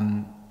 that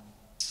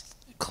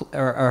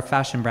or a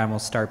fashion brand will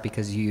start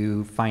because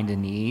you find a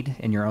need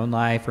in your own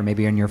life, or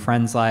maybe in your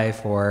friend's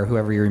life, or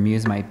whoever your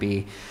muse might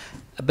be.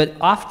 But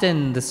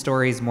often the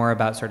story is more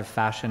about sort of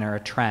fashion or a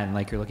trend,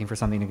 like you're looking for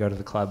something to go to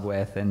the club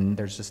with, and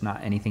there's just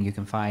not anything you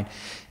can find.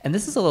 And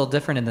this is a little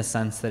different in the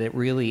sense that it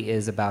really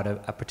is about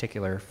a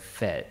particular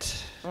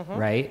fit,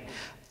 right?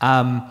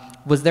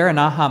 Was there an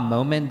aha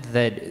moment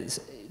that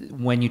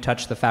when you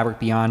touched the fabric,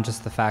 beyond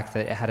just the fact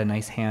that it had a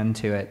nice hand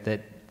to it,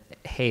 that,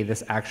 hey,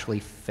 this actually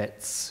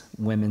fits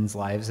women's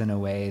lives in a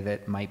way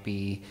that might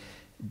be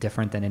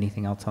different than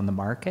anything else on the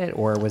market?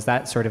 Or was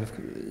that sort of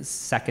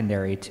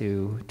secondary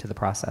to the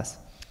process?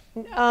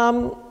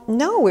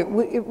 No,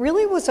 it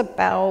really was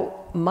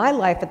about my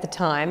life at the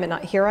time.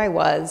 And here I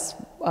was,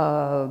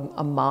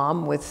 a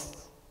mom with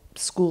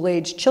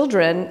school-age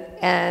children,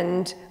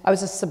 and I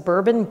was a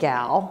suburban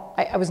gal.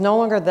 I was no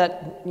longer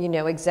that,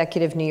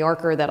 executive New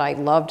Yorker that I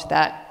loved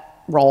that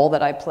role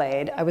that I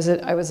played. I was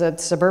a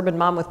suburban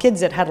mom with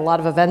kids that had a lot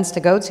of events to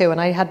go to, and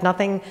I had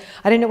nothing.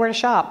 I didn't know where to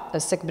shop. I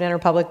was sick of Banana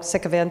Republic,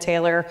 sick of Ann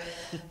Taylor,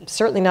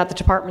 certainly not the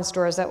department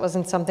stores. That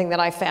wasn't something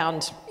that I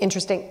found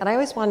interesting, and I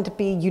always wanted to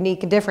be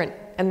unique and different.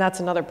 And that's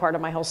another part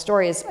of my whole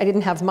story, is I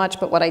didn't have much,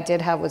 but what I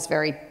did have was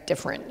very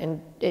different, and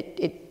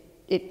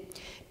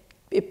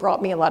it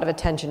brought me a lot of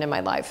attention in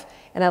my life,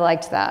 and I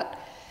liked that.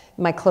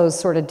 My clothes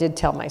sort of did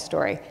tell my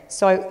story.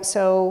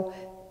 So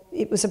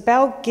it was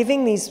about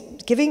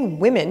giving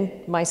women,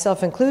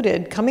 myself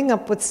included, coming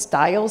up with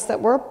styles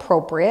that were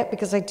appropriate,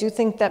 because I do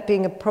think that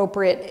being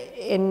appropriate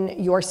in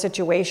your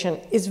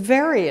situation is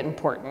very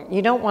important.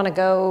 You don't want to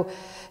go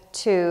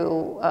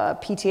to a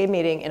PTA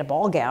meeting in a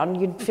ball gown.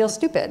 You'd feel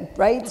stupid,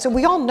 right? So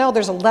we all know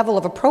there's a level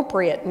of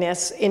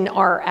appropriateness in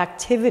our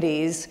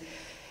activities.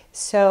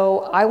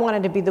 So I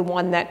wanted to be the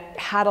one that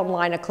had a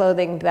line of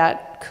clothing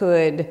that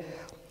could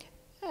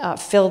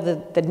fill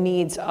the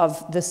needs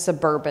of the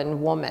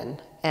suburban woman.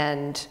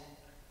 And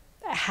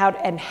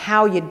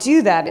how you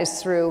do that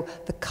is through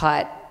the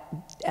cut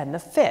and the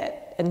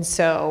fit. And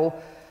so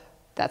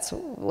that's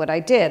what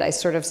I did. I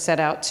sort of set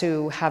out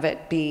to have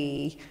it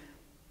be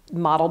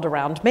modeled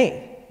around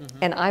me.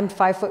 And I'm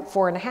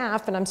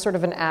 5'4.5", and I'm sort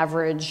of an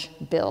average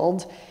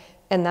build.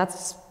 And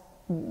that's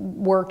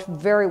worked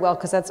very well,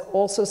 because that's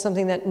also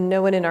something that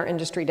no one in our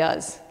industry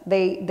does.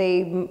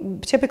 They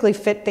typically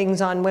fit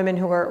things on women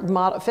who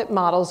are fit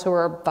models who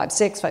are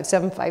 5'6",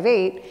 5'7",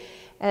 5'8",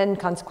 and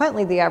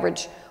consequently the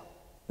average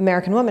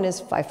American woman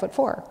is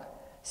 5'4".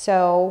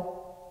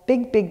 So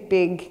big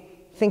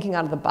thinking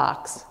out of the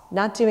box,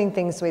 not doing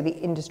things the way the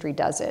industry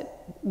does it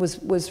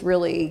was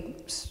really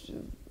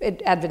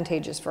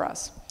advantageous for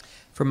us.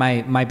 For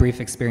my brief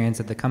experience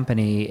at the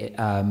company,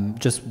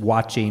 just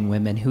watching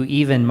women who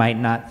even might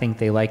not think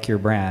they like your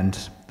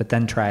brand, but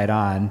then try it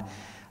on,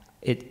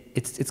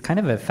 it's kind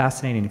of a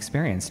fascinating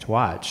experience to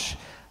watch.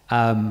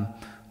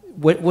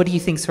 What do you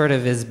think sort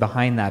of is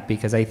behind that?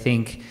 Because I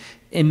think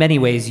in many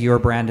ways, your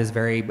brand is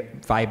very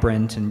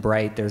vibrant and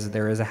bright.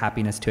 There is a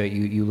happiness to it.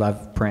 You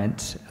love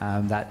print.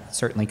 That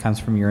certainly comes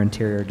from your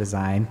interior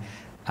design.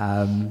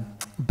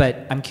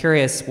 But I'm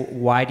curious,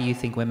 why do you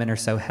think women are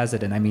so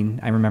hesitant? I mean,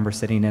 I remember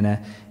sitting in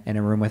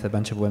a room with a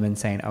bunch of women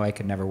saying, "Oh, I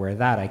could never wear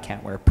that. I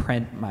can't wear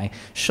print. My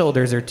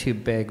shoulders are too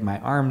big. My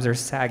arms are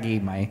saggy.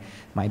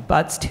 My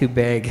butt's too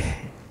big."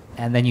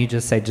 And then you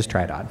just say, "Just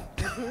try it on."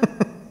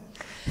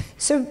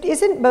 So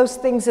isn't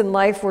most things in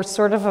life, we're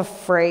sort of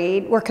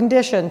afraid, we're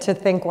conditioned to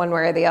think one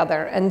way or the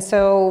other. And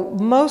so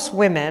most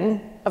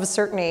women of a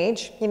certain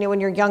age, when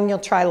you're young, you'll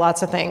try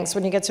lots of things.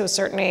 When you get to a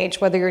certain age,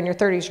 whether you're in your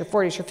 30s, your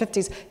 40s, your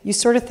 50s, you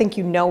sort of think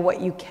you know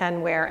what you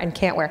can wear and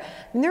can't wear.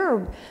 And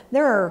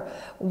there are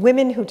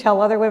women who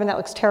tell other women that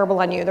looks terrible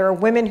on you. There are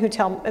men who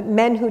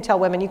tell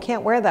women you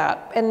can't wear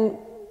that. And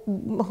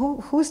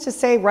who's to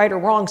say right or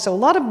wrong? So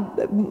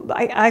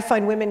I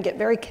find women get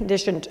very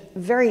conditioned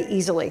very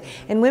easily,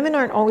 and women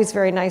aren't always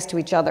very nice to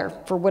each other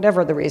for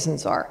whatever the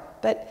reasons are.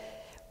 But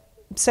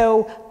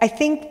so I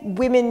think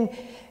women,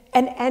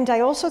 and I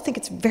also think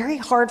it's very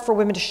hard for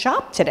women to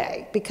shop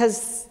today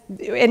because,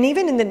 and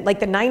even in the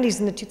 90s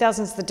and the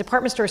 2000s, the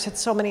department stores had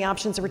so many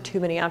options, there were too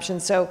many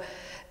options. So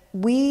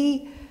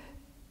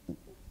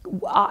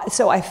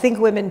I think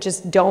women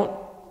just don't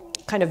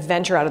kind of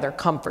venture out of their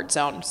comfort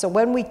zone. So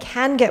when we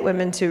can get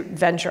women to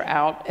venture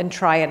out and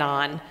try it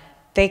on,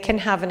 they can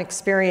have an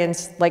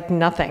experience like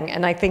nothing.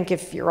 And I think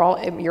if you're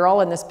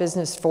all in this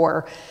business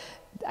for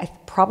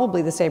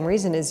probably the same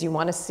reason, is you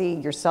want to see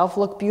yourself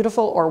look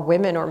beautiful, or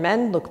women or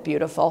men look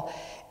beautiful.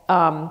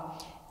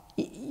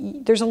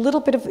 There's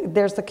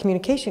the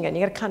communication again.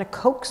 You got to kind of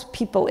coax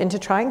people into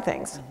trying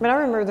things. I mean, I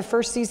remember the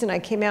first season I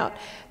came out,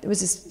 there was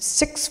this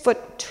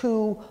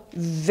 6'2",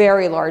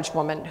 very large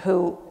woman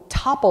who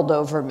toppled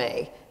over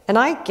me. And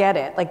I get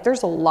it. Like,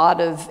 there's a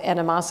lot of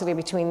animosity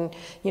between,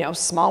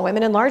 small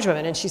women and large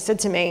women. And she said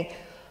to me,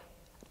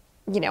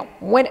 I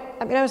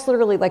was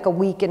literally like a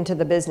week into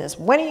the business.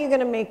 "When are you going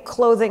to make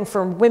clothing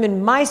for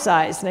women my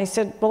size?" And I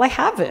said, "Well, I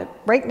have it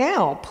right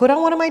now. Put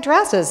on one of my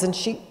dresses." And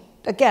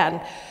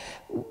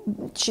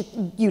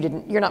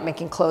 "You're not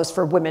making clothes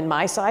for women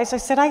my size." I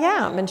said, "I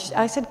am." And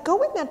I said,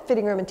 "Go in that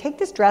fitting room and take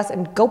this dress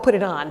and go put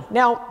it on."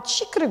 Now,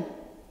 she could have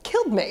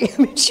killed me.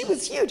 I mean, she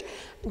was huge.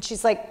 And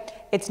she's like,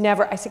 "It's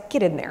never," I said,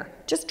 "Get in there,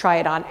 just try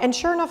it on." And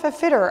sure enough, it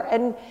fit her.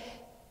 And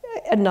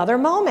another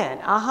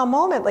moment, aha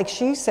moment, like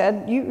she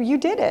said, you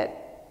did it.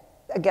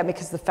 Again,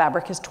 because the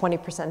fabric has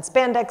 20%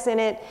 spandex in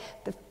it.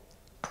 The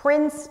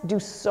prints do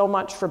so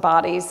much for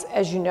bodies.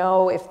 As you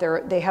know, if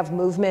they have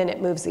movement,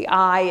 it moves the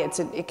eye,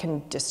 it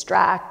can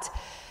distract,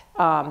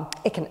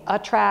 it can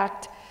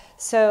attract.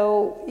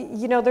 So,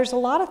 there's a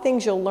lot of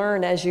things you'll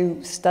learn as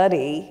you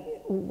study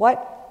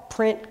what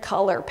print,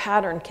 color,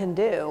 pattern can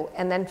do,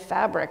 and then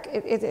fabric.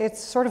 It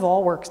sort of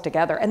all works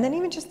together. And then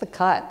even just the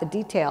cut, the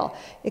detail.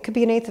 It could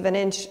be 1/8 of an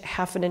inch,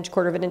 1/2 an inch,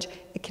 1/4 of an inch.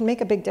 It can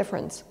make a big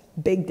difference.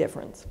 Big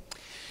difference.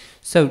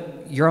 So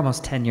you're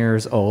almost 10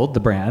 years old, the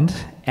brand.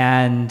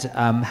 And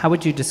how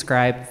would you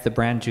describe the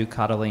brand Jude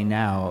Connally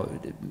now,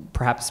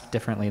 perhaps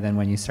differently than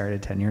when you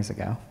started 10 years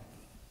ago?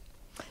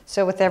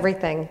 So with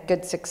everything,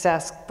 good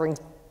success brings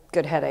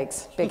good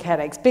headaches,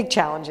 big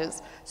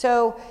challenges.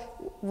 So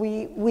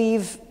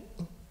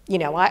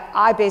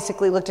I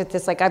basically looked at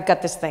this like, I've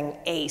got this thing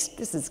aced.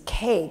 This is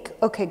cake.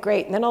 Okay,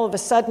 great. And then all of a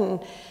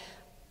sudden,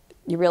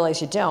 you realize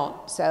you don't.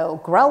 So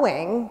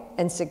growing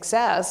and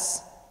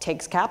success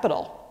takes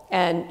capital.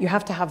 And you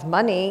have to have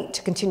money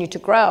to continue to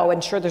grow.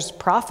 And sure, there's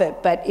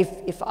profit. But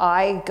if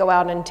I go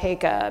out and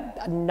take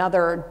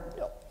another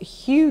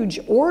huge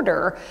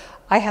order,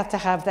 I have to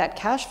have that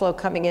cash flow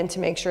coming in to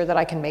make sure that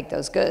I can make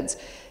those goods.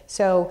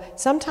 So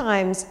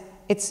sometimes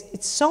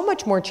it's so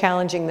much more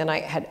challenging than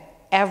I had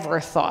ever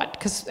thought,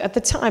 because at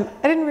the time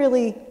I didn't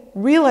really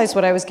realize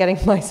what I was getting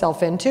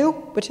myself into,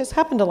 which has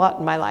happened a lot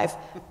in my life.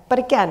 But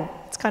again,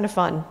 it's kind of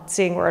fun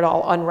seeing where it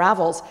all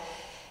unravels.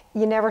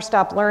 You never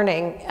stop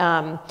learning.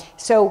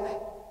 So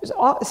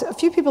a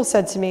few people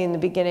said to me in the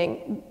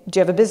beginning, "Do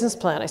you have a business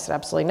plan?" I said,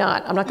 "Absolutely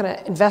not. I'm not going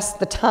to invest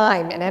the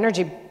time and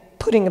energy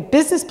putting a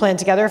business plan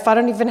together if I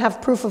don't even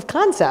have proof of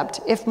concept.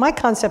 If my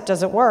concept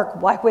doesn't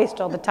work, why waste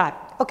all the time?"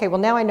 Okay, well,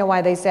 now I know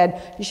why they said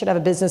you should have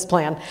a business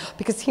plan,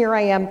 because here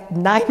I am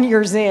 9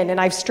 years in and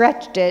I've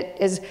stretched it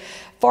as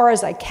far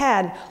as I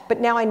can,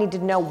 but now I need to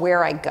know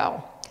where I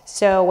go.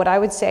 So what I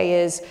would say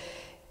is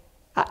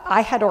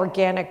I had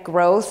organic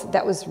growth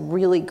that was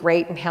really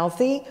great and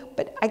healthy,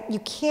 but you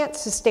can't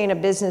sustain a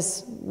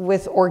business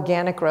with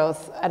organic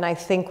growth. And I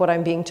think what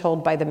I'm being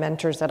told by the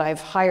mentors that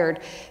I've hired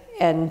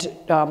and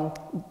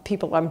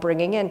people I'm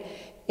bringing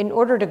in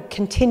order to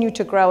continue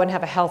to grow and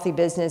have a healthy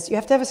business, you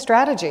have to have a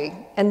strategy.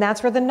 And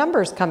that's where the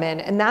numbers come in.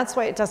 And that's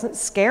why it doesn't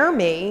scare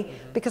me,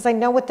 because I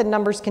know what the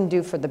numbers can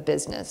do for the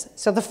business.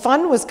 So the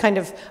fun was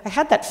I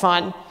had that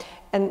fun.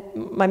 And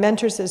my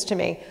mentor says to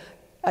me,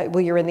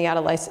 "Well, you're in the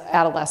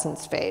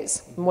adolescence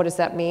phase." And what does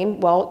that mean?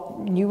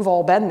 Well, you've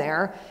all been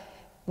there.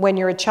 When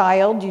you're a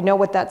child, you know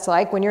what that's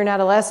like. When you're in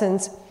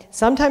adolescence,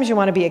 sometimes you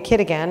want to be a kid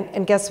again,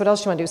 and guess what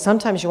else you want to do?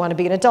 Sometimes you want to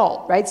be an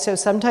adult, right? So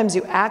sometimes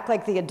you act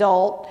like the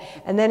adult,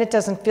 and then it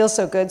doesn't feel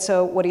so good,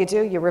 so what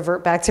do? You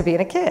revert back to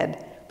being a kid.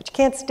 But you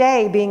can't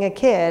stay being a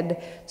kid.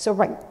 So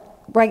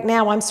right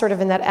now, I'm sort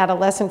of in that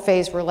adolescent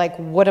phase where, like,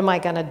 what am I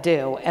going to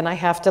do? And I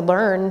have to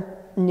learn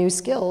new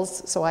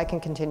skills so I can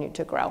continue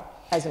to grow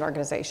as an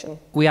organization.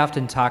 We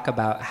often talk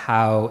about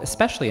how,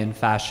 especially in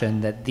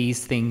fashion, that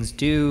these things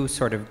do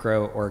sort of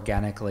grow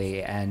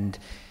organically, and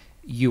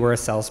you were a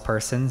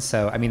salesperson,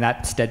 so I mean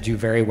that steadied you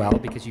very well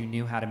because you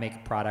knew how to make a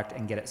product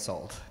and get it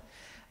sold.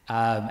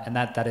 And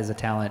that is a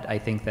talent I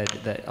think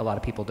that a lot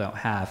of people don't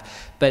have.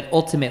 But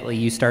ultimately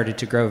you started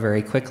to grow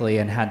very quickly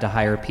and had to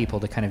hire people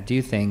to kind of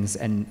do things,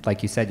 and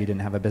like you said, you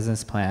didn't have a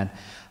business plan.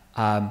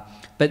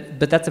 But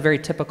that's a very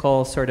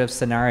typical sort of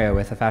scenario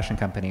with a fashion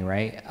company,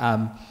 right?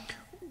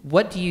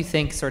 What do you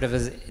think, sort of,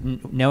 as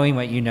knowing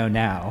what you know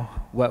now,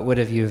 what would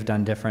have you have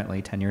done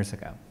differently 10 years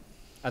ago,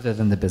 other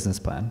than the business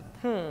plan?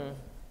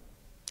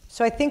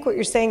 So I think what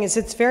you're saying is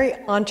it's very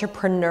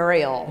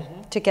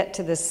entrepreneurial to get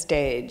to this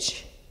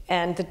stage.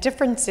 And the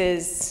difference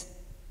is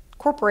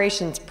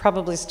corporations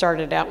probably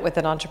started out with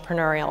an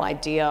entrepreneurial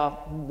idea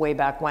way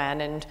back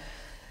when,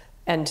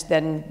 and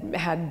then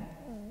had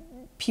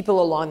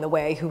people along the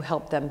way who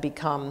helped them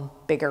become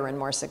bigger and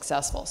more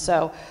successful.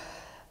 So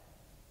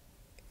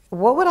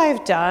what would I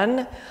have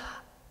done?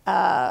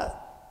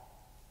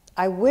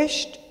 I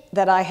wished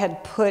that I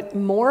had put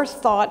more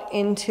thought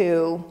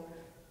into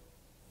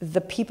the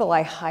people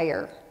I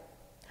hire,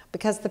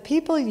 because the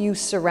people you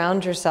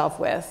surround yourself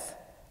with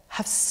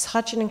have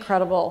such an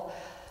incredible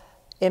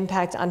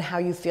impact on how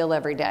you feel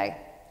every day.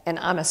 And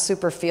I'm a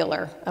super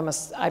feeler. I'm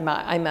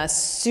a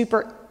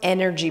super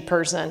energy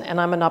person, and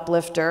I'm an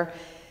uplifter,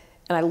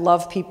 and I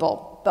love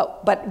people.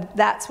 But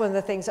that's one of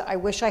the things that I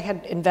wish I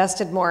had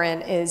invested more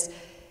in, is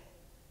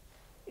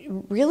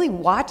really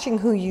watching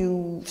who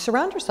you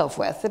surround yourself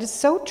with. It is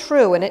so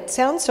true, and it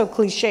sounds so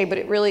cliche, but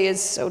it really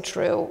is so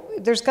true.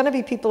 There's going to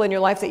be people in your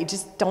life that you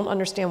just don't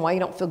understand why you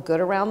don't feel good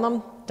around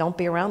them. Don't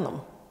be around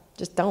them.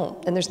 Just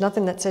don't. And there's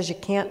nothing that says you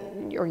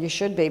can't or you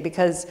should be,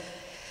 because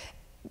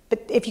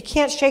but if you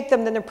can't shake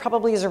them, then there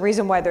probably is a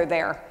reason why they're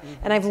there.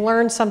 And I've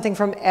learned something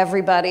from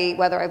everybody,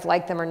 whether I've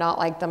liked them or not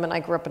liked them. And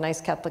I grew up a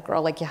nice Catholic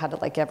girl, like you had to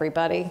like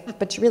everybody,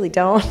 but you really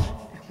don't.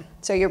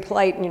 So you're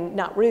polite and you're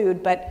not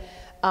rude, but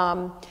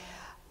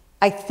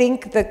I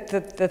think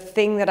that the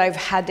thing that I've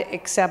had to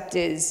accept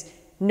is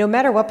no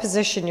matter what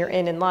position you're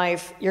in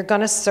life, you're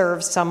going to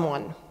serve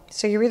someone.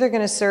 So you're either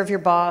going to serve your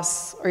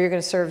boss or you're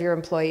going to serve your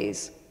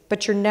employees,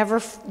 but you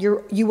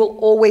will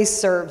always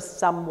serve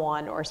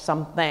someone or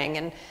something.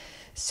 And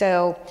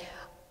so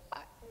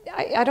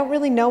I don't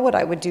really know what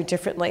I would do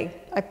differently.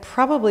 I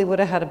probably would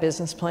have had a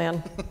business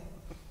plan.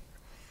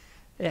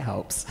 It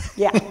helps.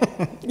 Yeah.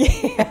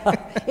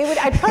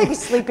 I'd probably be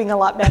sleeping a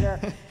lot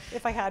better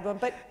if I had one,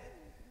 but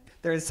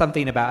there is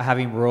something about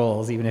having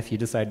rules, even if you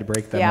decide to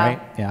break them, right?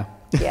 Yeah.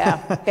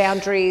 Yeah.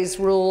 Boundaries,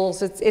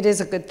 rules. It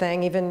is a good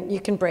thing. Even you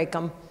can break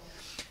them.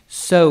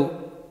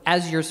 So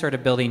as you're sort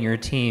of building your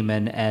team,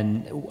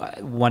 and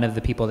one of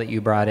the people that you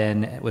brought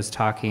in was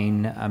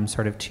talking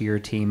sort of to your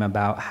team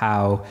about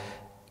how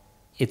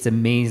it's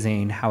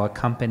amazing how a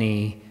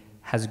company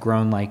has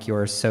grown like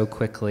yours so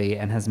quickly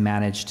and has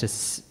managed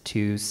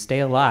to stay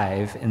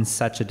alive in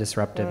such a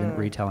disruptive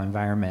retail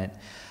environment,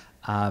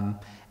 and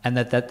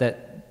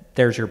that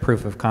there's your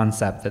proof of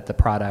concept that the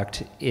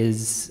product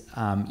is,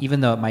 even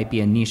though it might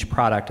be a niche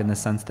product in the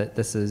sense that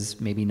this is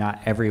maybe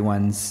not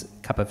everyone's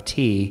cup of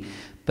tea,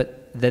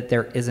 but that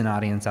there is an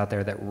audience out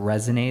there that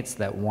resonates,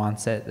 that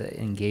wants it, that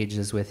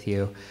engages with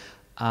you.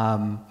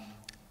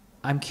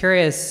 I'm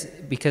curious,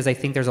 because I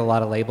think there's a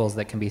lot of labels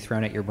that can be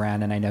thrown at your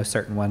brand, and I know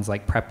certain ones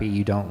like preppy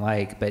you don't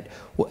like, but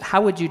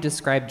how would you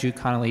describe Jude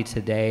Connally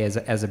today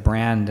as a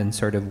brand, and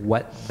sort of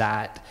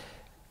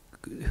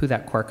who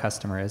that core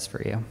customer is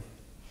for you?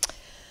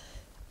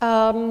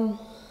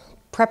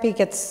 Preppy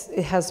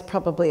has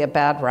probably a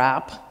bad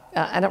rap.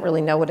 I don't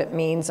really know what it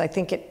means. I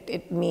think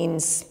it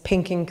means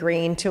pink and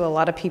green to a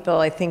lot of people.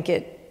 I think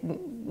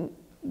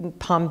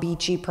Palm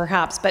Beachy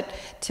perhaps, but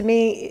to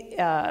me,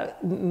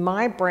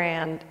 my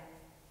brand,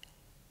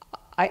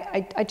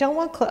 I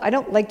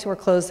don't like to wear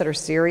clothes that are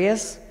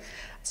serious.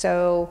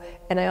 So,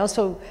 and I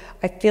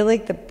feel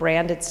like the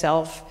brand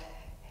itself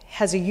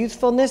has a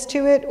youthfulness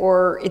to it,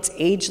 or it's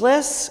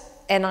ageless,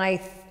 and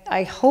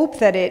I hope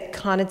that it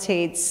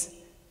connotates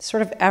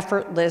sort of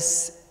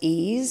effortless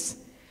ease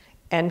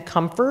and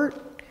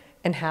comfort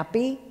and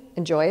happy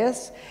and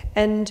joyous.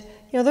 And,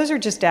 those are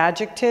just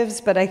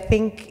adjectives, but I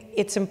think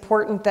it's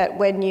important that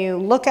when you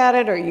look at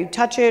it or you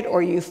touch it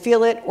or you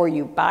feel it or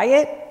you buy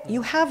it,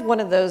 you have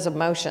one of those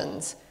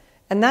emotions.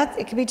 And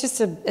it could be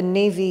just a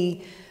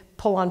navy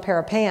pull-on pair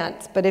of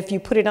pants, but if you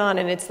put it on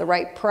and it's the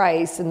right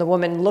price and the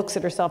woman looks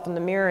at herself in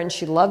the mirror and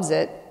she loves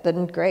it,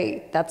 then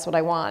great, that's what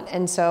I want.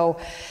 And so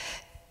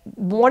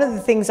one of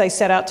the things I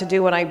set out to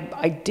do when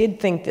I did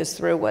think this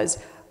through was,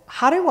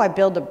 how do I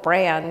build a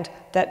brand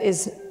that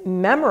is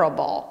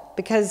memorable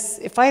because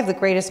if I have the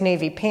greatest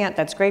navy pant,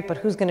 that's great, but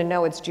who's going to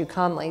know it's Jude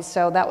Connally?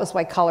 So that was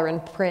why color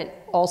and print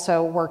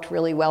also worked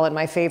really well in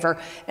my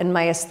favor. And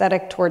my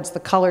aesthetic towards the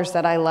colors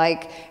that I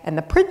like and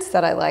the prints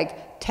that I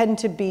like tend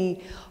to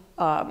be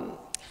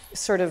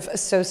sort of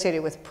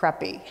associated with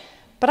preppy.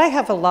 But I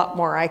have a lot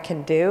more I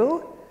can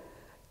do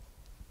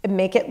and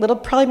make it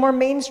probably more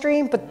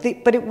mainstream, but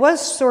it was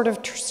sort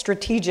of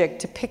strategic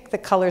to pick the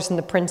colors and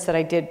the prints that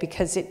I did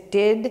because it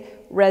did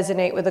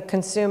resonate with the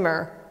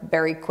consumer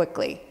very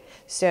quickly.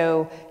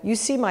 So you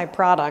see my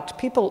product,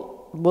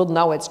 people will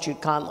know it's Jude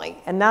Connally.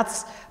 And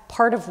that's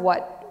part of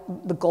what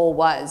the goal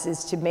was,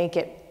 is to make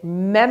it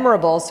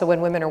memorable so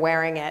when women are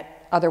wearing it,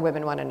 other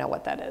women want to know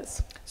what that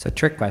is. So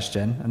trick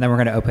question, and then we're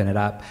going to open it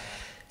up.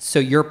 So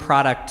your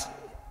product,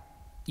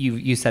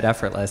 you said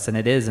effortless, and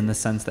it is in the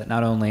sense that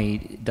not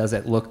only does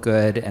it look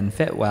good and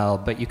fit well,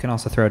 but you can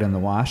also throw it in the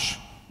wash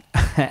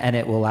and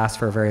it will last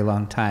for a very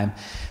long time.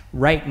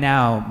 Right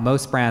now,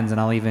 most brands,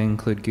 and I'll even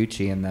include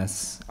Gucci in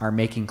this, are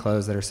making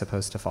clothes that are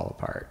supposed to fall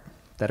apart,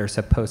 that are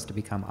supposed to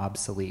become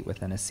obsolete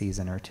within a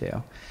season or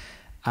two.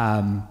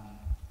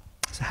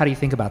 So how do you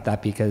think about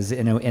that? Because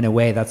in a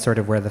way, that's sort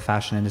of where the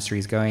fashion industry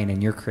is going,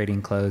 and you're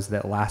creating clothes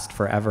that last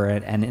forever.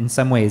 And in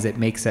some ways, it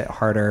makes it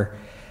harder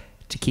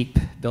to keep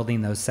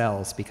building those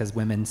sales because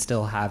women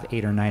still have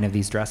 8 or 9 of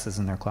these dresses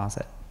in their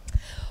closet.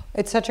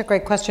 It's such a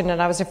great question,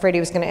 and I was afraid he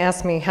was going to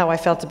ask me how I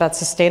felt about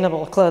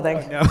sustainable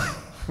clothing.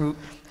 Oh, no.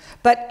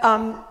 But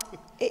I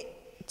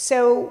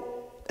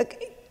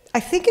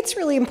think it's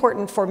really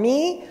important for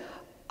me.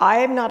 I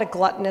am not a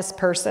gluttonous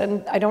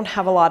person. I don't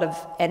have a lot of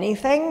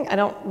anything.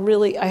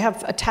 I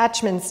have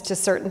attachments to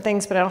certain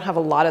things, but I don't have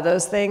a lot of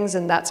those things.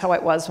 And that's how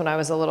it was when I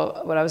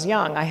was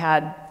young. I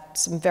had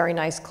some very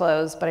nice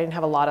clothes, but I didn't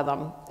have a lot of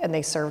them, and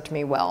they served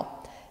me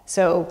well.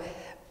 So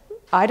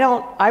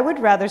I would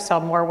rather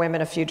sell more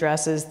women a few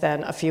dresses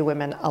than a few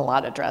women a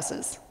lot of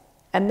dresses.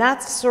 And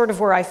that's sort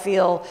of where I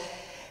feel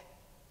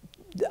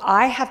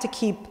I have to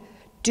keep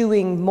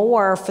doing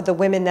more for the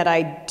women that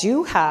I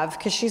do have,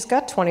 because she's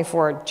got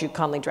 24 Jude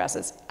Connally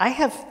dresses. I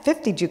have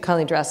 50 Jude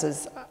Connally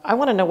dresses. I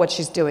want to know what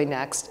she's doing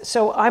next.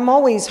 So I'm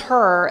always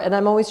her, and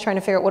I'm always trying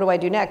to figure out, what do I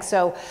do next?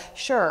 So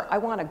sure, I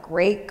want a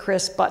great,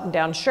 crisp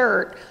button-down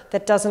shirt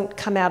that doesn't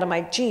come out of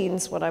my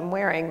jeans, what I'm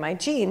wearing, my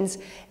jeans,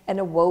 and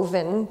a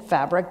woven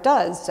fabric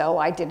does. So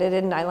I did it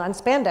in nylon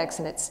spandex,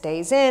 and it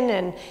stays in,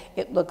 and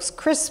it looks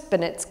crisp,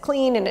 and it's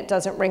clean, and it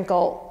doesn't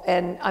wrinkle,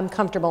 and I'm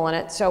comfortable in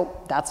it. So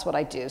that's what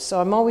I do. So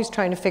I'm always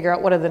trying to figure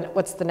out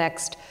what's the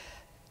next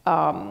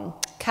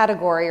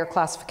category or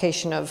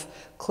classification of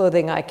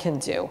clothing I can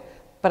do.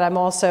 But I'm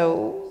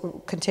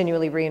also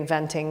continually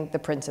reinventing the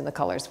prints and the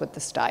colors with the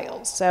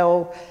styles.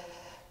 So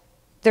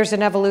there's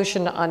an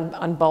evolution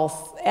on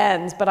both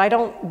ends, but I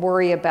don't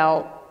worry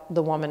about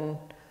the woman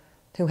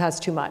who has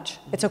too much.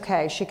 It's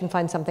okay, she can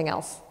find something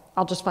else.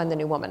 I'll just find the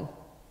new woman.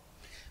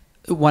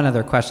 One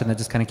other question that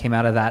just kind of came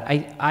out of that.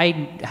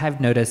 I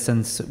have noticed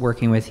since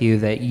working with you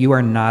that you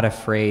are not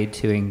afraid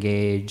to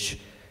engage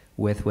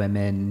with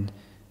women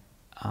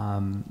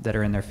that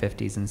are in their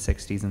 50s and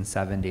 60s and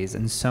 70s.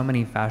 And so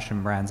many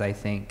fashion brands, I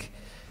think,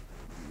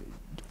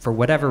 for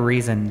whatever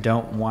reason,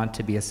 don't want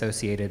to be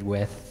associated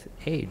with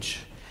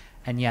age.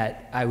 And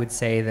yet, I would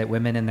say that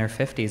women in their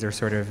 50s are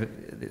sort of,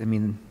 I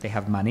mean, they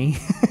have money.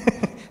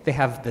 They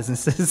have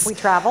businesses. We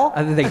travel.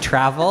 They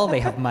travel.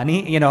 They have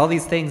money. You know, all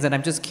these things. And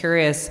I'm just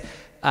curious,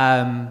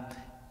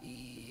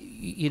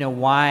 you know,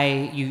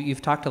 why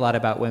you've talked a lot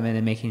about women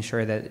and making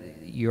sure that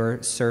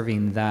you're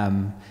serving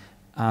them.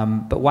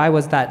 But why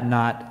was that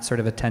not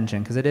sort of a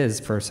tension? Because it is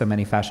for so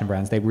many fashion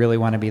brands. They really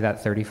want to be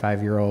that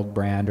 35-year-old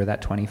brand or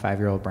that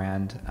 25-year-old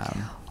brand.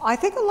 I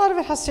think a lot of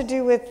it has to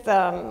do with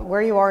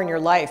where you are in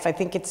your life. I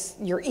think it's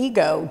your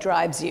ego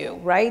drives you,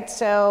 right?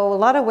 So a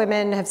lot of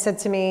women have said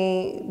to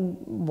me,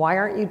 why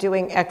aren't you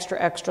doing extra,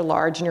 extra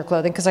large in your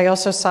clothing? Because I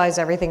also size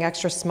everything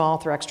extra small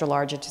through extra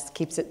large. It just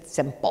keeps it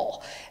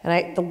simple.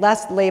 And the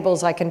less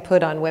labels I can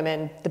put on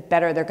women, the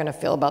better they're going to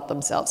feel about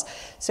themselves.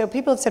 So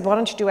people have said, why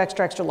don't you do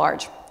extra, extra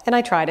large? And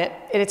I tried it.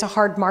 It's a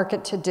hard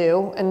market to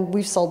do, and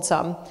we've sold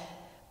some.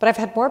 But I've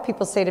had more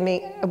people say to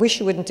me, I wish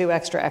you wouldn't do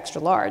extra, extra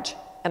large.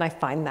 And I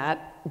find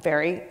that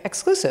very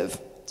exclusive.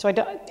 So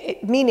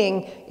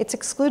meaning it's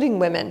excluding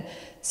women.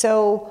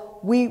 So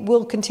we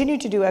will continue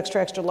to do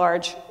extra, extra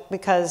large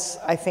because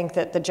I think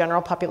that the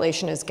general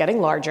population is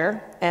getting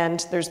larger,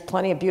 and there's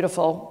plenty of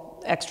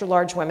beautiful extra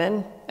large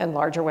women and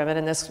larger women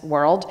in this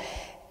world,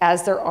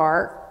 as there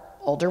are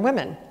older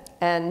women.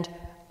 And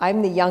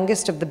I'm the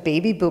youngest of the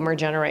baby boomer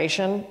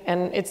generation,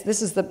 and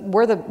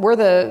we're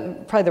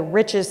probably the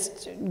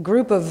richest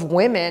group of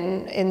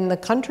women in the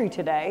country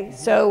today. Mm-hmm.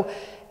 So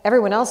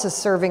everyone else is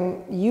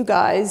serving you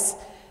guys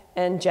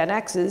and Gen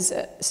X's,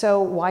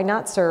 so why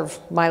not serve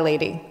my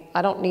lady?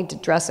 I don't need to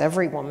dress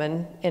every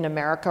woman in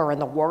America or in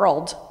the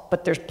world,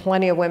 but there's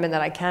plenty of women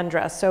that I can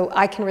dress, so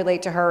I can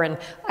relate to her, and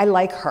I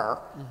like her.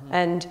 Mm-hmm.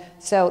 And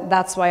so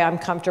that's why I'm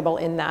comfortable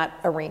in that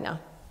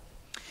arena.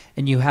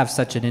 And you have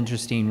such an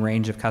interesting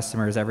range of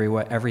customers,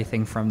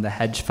 everything from the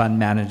hedge fund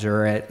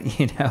manager at,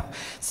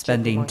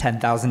 spending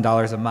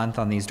 $10,000 a month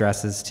on these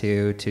dresses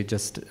to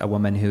just a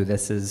woman who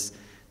this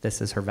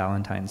is her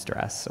Valentine's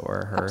dress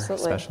or her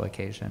special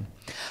occasion.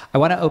 I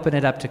want to open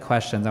it up to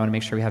questions. I want to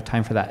make sure we have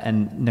time for that.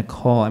 And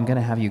Nicole, I'm going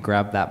to have you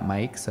grab that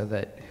mic so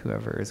that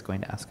whoever is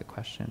going to ask a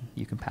question,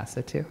 you can pass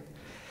it to.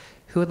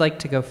 Who would like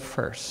to go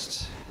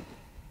first?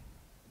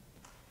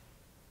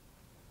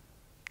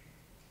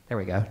 There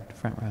we go,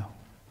 front row.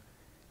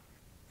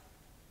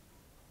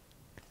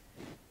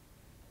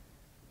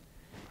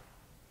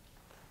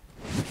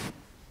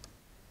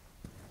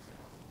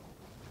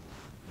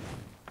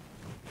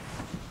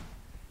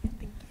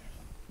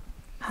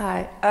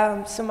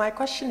 Hi. So my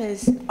question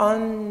is,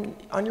 on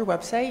your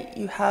website,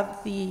 you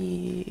have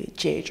the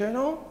J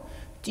journal.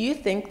 Do you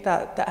think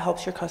that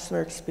helps your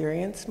customer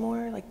experience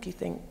more? Like, do you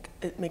think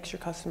it makes your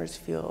customers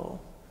feel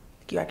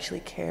like you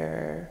actually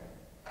care?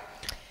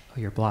 Oh,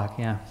 your blog,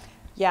 yeah.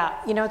 Yeah,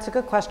 it's a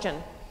good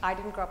question. I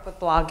didn't grow up with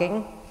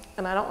blogging,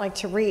 and I don't like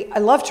to read. I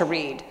love to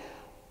read,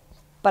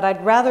 but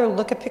I'd rather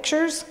look at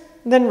pictures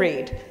than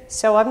read.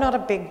 So I'm not a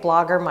big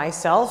blogger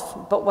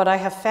myself, but what I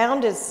have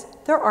found is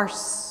there are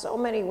so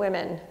many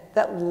women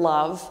that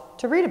love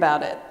to read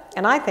about it.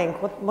 And I think,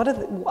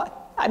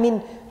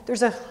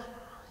 there's a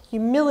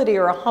humility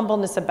or a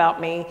humbleness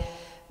about me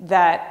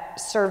that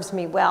serves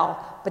me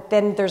well. But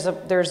then there's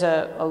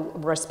a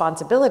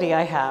responsibility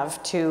I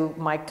have to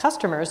my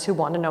customers who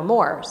want to know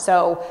more.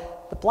 So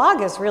the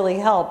blog has really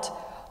helped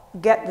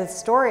get the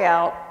story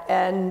out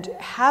and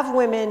have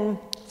women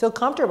feel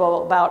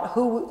comfortable about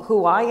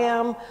who I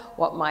am,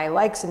 what my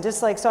likes and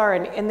dislikes are,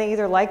 and they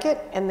either like it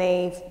and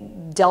they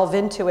delve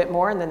into it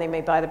more and then they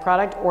may buy the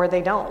product, or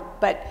they don't.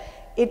 But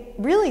it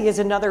really is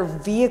another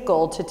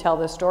vehicle to tell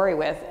the story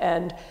with,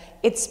 and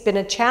it's been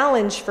a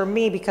challenge for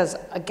me because,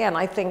 again,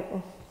 I think,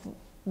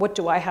 what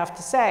do I have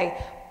to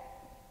say?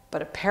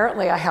 But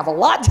apparently I have a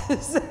lot to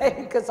say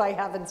because I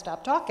haven't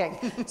stopped talking.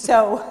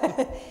 So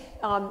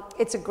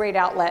it's a great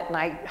outlet, and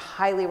I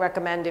highly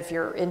recommend, if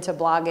you're into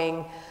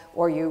blogging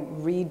or you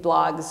read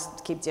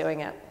blogs, keep doing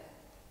it.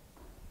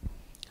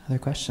 Other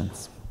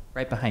questions?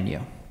 Right behind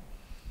you.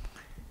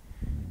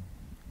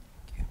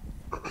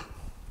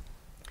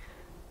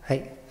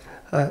 Hi.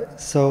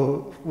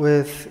 So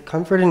with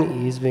comfort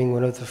and ease being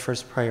one of the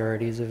first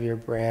priorities of your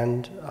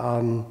brand,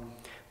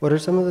 what are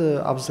some of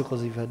the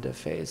obstacles you've had to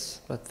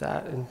face with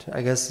that? And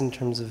I guess in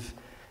terms of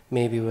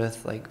maybe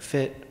with like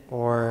fit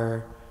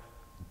or,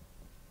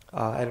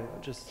 I don't know,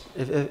 just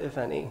if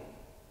any.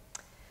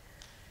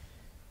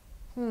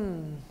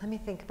 Let me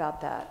think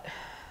about that.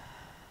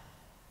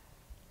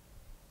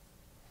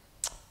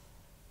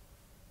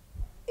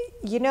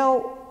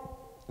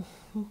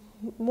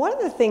 One of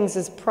the things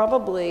is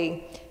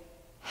probably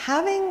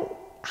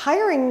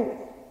hiring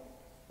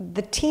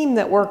the team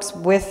that works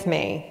with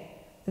me.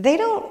 They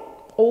don't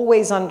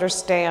always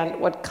understand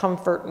what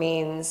comfort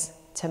means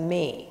to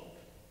me.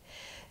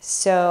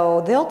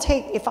 So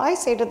if I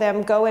say to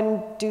them, go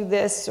and do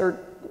this, or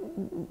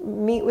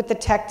meet with the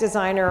tech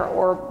designer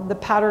or the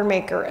pattern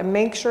maker and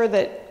make sure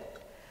that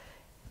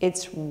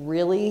it's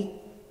really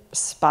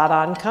spot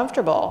on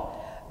comfortable.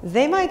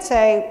 They might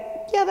say,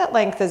 yeah, that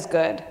length is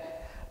good,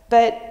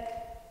 but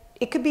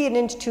it could be an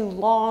inch too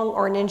long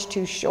or an inch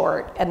too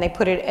short, and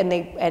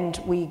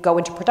we go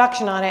into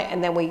production on it,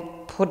 and then we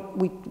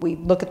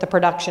look at the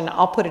production.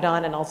 I'll put it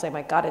on and I'll say,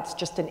 my God, it's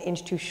just an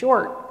inch too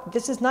short.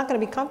 This is not going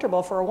to be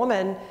comfortable for a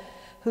woman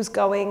who's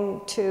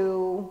going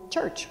to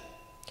church.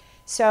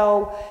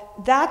 So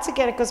that's,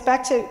 again, it goes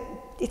back to,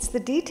 it's the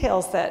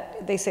details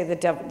that they say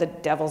the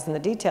devil's in the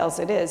details.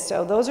 It is.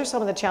 So those are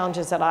some of the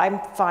challenges that I'm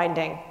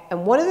finding.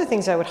 And one of the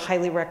things I would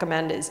highly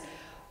recommend is,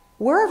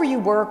 wherever you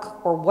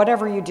work or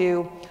whatever you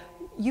do,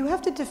 you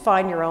have to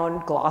define your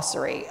own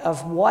glossary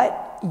of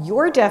what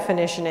your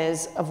definition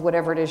is of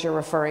whatever it is you're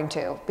referring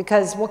to.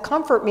 Because what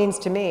comfort means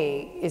to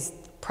me is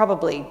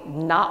probably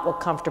not what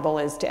comfortable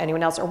is to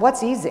anyone else, or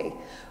what's easy,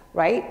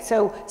 right?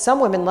 So some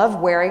women love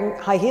wearing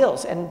high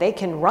heels and they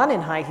can run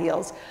in high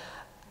heels.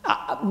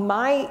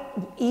 My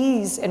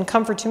ease and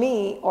comfort to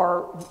me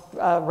are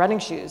running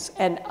shoes.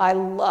 And I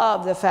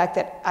love the fact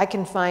that I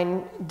can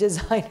find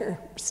designer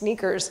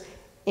sneakers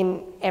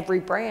in every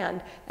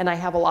brand, and I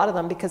have a lot of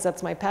them because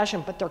that's my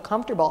passion, but they're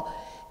comfortable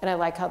and I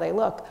like how they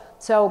look.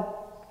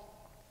 So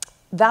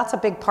that's a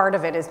big part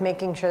of it, is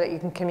making sure that you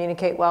can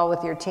communicate well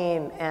with your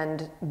team,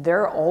 and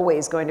there are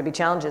always going to be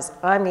challenges.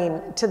 I mean,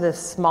 to the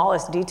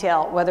smallest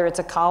detail, whether it's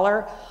a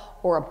collar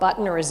or a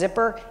button or a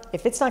zipper,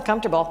 if it's not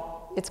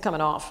comfortable, it's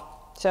coming off.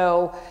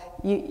 So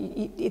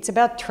it's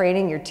about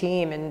training your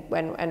team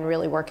and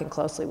really working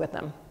closely with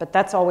them. But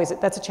that's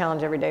a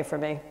challenge every day for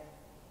me.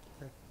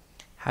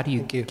 How do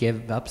you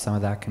give up some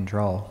of that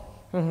control?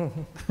 A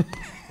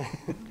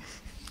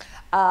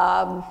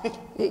lot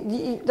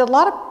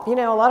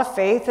of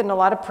faith and a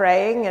lot of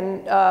praying,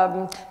 and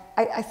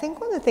I think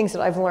one of the things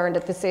that I've learned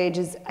at this age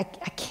is I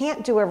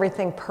can't do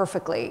everything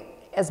perfectly.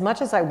 as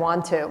much as I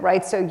want to,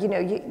 right? So,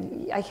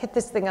 I hit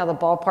this thing out of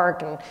the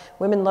ballpark and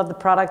women love the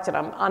product and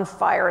I'm on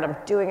fire and I'm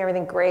doing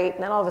everything great.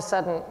 And then all of a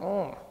sudden,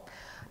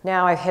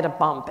 now I've hit a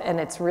bump and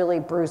it's really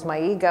bruised my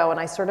ego and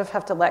I sort of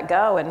have to let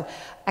go, and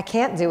I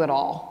can't do it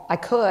all. I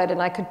could, and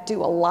I could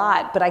do a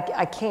lot, but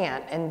I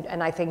can't.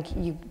 And I think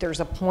there's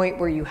a point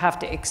where you have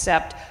to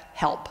accept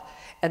help.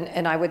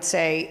 And I would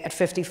say at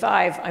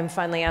 55, I'm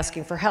finally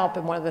asking for help.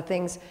 And one of the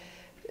things,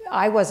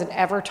 I wasn't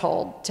ever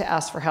told to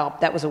ask for help.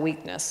 That was a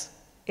weakness.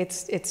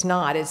 It's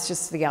not, it's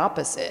just the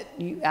opposite.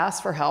 You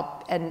ask for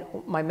help. And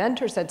my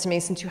mentor said to me,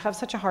 since you have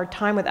such a hard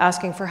time with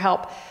asking for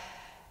help,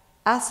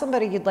 ask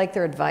somebody you'd like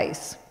their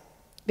advice,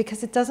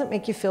 because it doesn't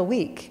make you feel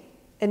weak.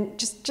 And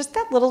just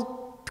that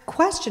little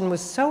question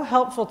was so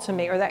helpful to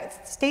me, or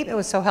that statement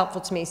was so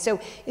helpful to me. So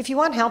if you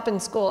want help in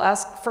school,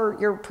 ask for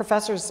your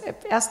professors,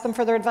 ask them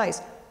for their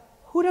advice.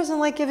 Who doesn't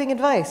like giving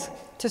advice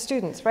to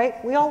students,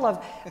 right? We all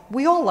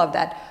love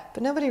that,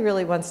 but nobody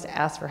really wants to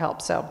ask for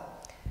help, so.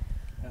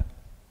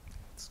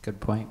 That's a good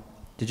point.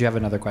 Did you have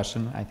another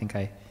question? I think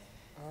I...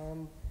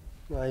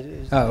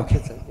 No,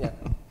 okay. Yeah.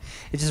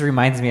 It just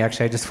reminds me,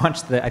 actually, I just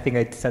watched I think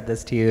I said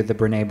this to you, the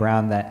Brene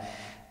Brown, that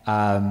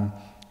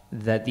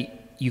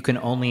you can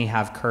only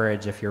have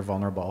courage if you're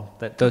vulnerable.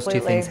 That those two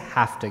things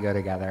have to go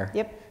together.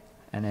 Yep.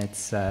 And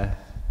it's...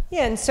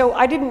 Yeah, and so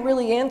I didn't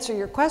really answer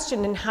your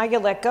question, and how you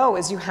let go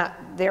is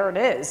there it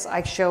is.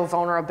 I show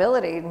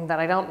vulnerability that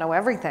I don't know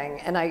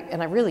everything, and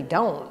I really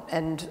don't.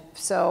 And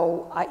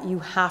so you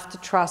have to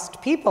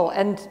trust people.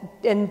 And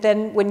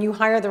then when you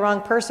hire the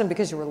wrong person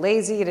because you were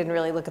lazy, you didn't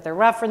really look at their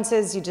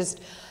references,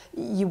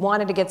 you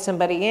wanted to get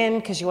somebody in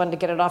because you wanted to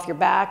get it off your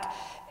back.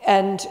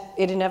 And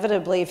it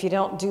inevitably, if you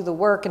don't do the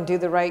work and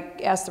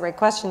ask the right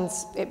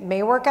questions, it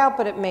may work out,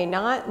 but it may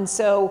not. And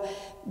so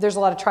there's a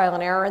lot of trial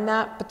and error in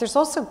that. But there's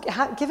also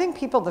giving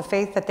people the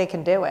faith that they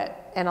can do it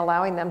and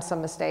allowing them some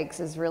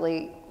mistakes is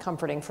really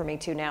comforting for me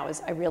too now,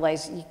 as I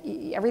realize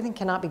everything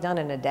cannot be done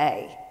in a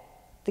day.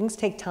 Things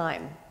take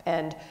time.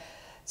 And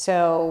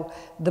so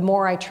the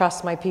more I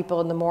trust my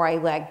people and the more I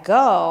let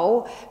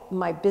go,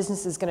 my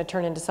business is going to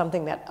turn into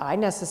something that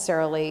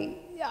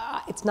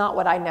it's not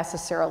what I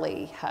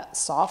necessarily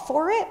saw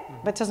for it,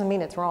 but it doesn't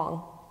mean it's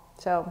wrong.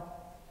 So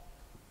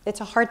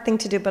it's a hard thing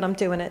to do, but I'm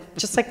doing it.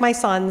 Just like my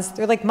sons,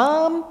 they're like,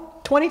 Mom,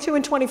 22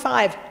 and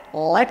 25,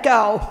 let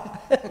go.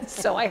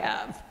 So I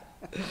have.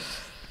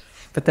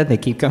 But then they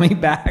keep coming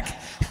back.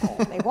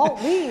 Oh, they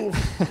won't leave.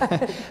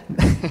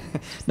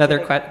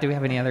 Do we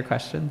have any other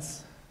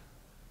questions?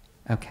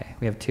 Okay,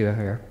 we have two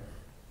here.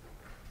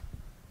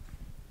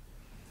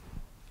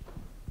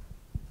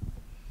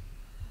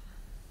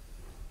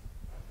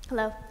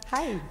 Hello.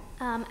 Hi.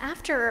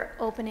 After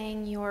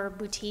opening your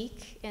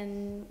boutique,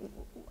 and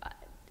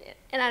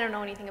I don't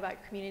know anything about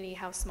your community,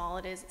 how small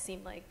it is. It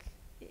seemed like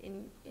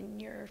in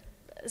your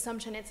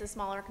assumption it's a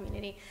smaller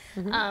community.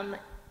 Mm-hmm.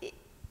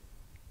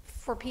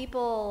 For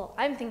people,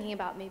 I'm thinking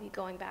about maybe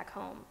going back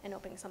home and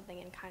opening something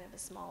in kind of a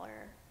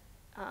smaller.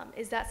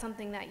 Is that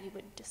something that you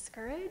would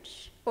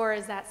discourage, or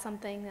is that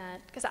something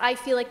that, because I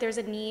feel like there's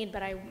a need,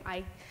 but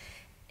I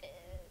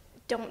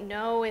don't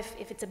know if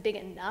it's a big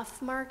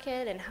enough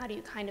market, and how do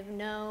you kind of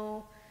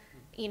know,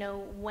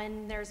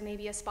 when there's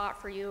maybe a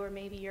spot for you, or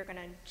maybe you're going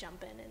to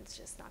jump in and it's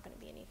just not going to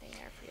be anything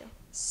there for you.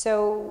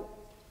 So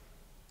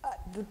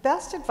the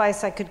best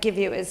advice I could give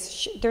you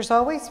is there's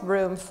always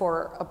room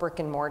for a brick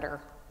and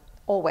mortar,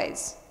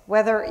 always.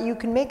 Whether you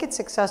can make it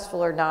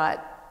successful or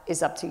not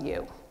is up to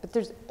you.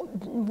 But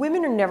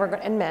women are never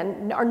going, and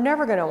men are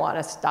never going to want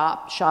to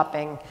stop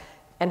shopping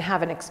and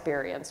have an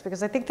experience,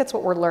 because I think that's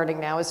what we're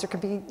learning now. Is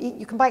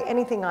you can buy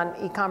anything on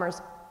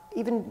e-commerce,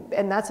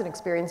 and that's an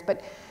experience,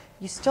 but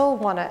you still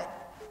want to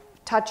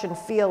touch and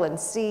feel and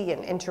see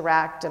and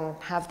interact and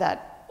have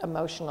that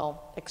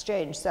emotional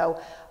exchange. So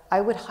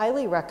I would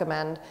highly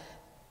recommend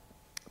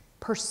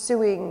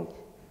pursuing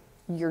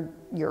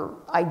your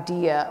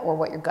idea or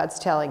what your gut's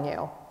telling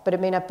you. But it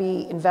may not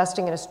be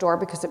investing in a store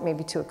because it may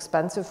be too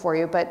expensive for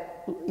you,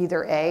 but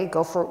either A,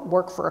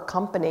 work for a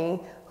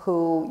company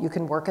who you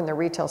can work in the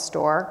retail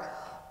store,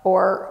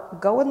 or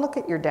go and look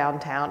at your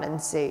downtown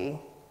and see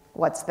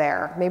what's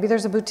there. Maybe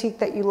there's a boutique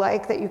that you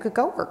like that you could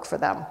go work for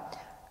them.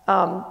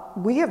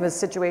 We have a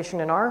situation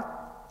in our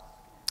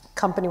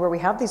company where we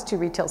have these 2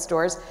 retail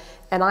stores,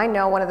 and I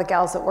know one of the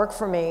gals that work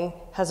for me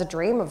has a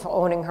dream of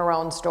owning her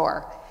own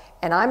store,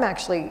 and I'm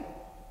actually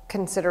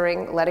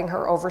considering letting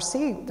her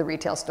oversee the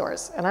retail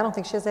stores. And I don't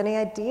think she has any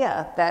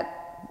idea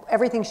that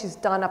everything she's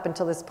done up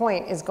until this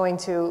point is going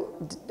to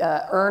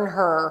earn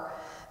her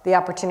the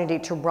opportunity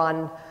to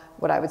run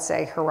what I would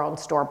say her own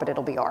store, but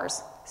it'll be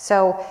ours.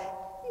 So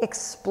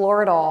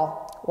explore it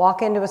all.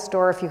 Walk into a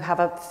store. If you have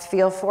a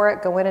feel for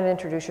it, go in and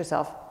introduce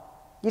yourself.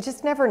 You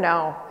just never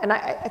know. And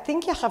I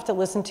think you have to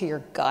listen to your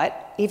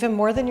gut even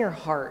more than your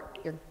heart.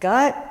 Your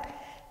gut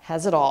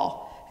has it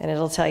all. And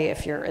it'll tell you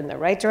if you're in the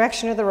right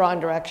direction or the wrong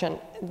direction.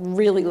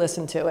 Really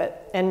listen to it.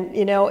 And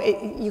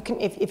you can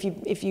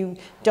if you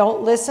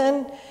don't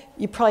listen,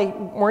 you probably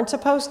weren't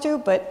supposed to.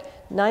 But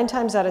 9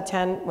 times out of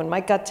 10, when my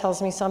gut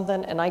tells me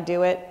something and I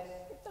do it,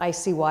 I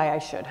see why I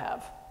should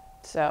have.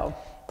 So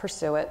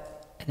pursue it.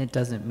 And it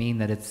doesn't mean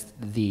that it's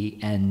the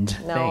end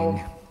No.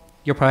 thing.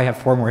 You'll probably have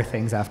 4 more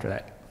things after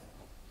that.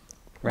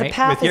 Right? The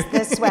path With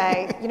is this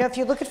way. You know, if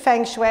you look at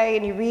Feng Shui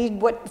and you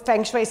read what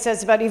Feng Shui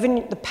says about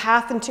even the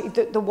path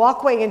into the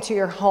walkway into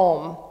your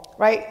home,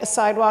 right? A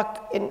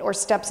sidewalk or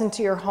steps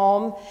into your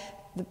home.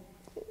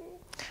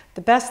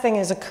 The best thing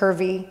is a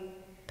curvy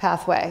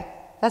pathway.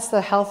 That's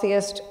the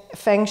healthiest.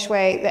 Feng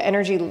Shui, the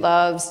energy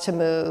loves to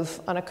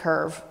move on a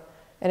curve.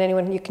 And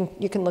anyone, you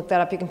can look that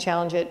up, you can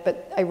challenge it.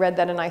 But I read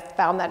that and I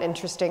found that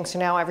interesting. So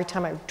now every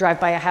time I drive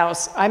by a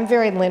house, I'm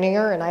very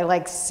linear and I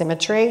like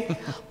symmetry.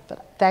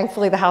 But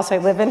thankfully the house I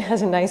live in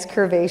has a nice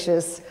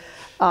curvaceous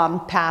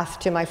path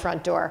to my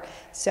front door.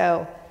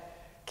 So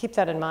keep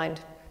that in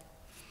mind.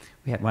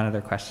 We had one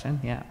other question,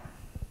 yeah.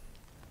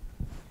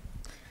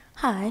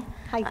 Hi.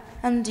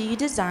 Hi. Do you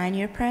design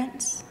your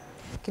prints?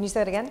 Can you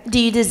say it again? Do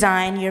you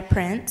design your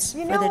prints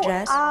for the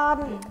dress?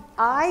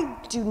 I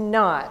do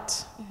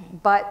not,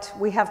 but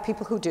we have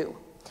people who do.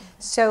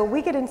 So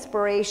we get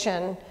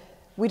inspiration.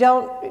 We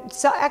don't,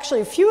 so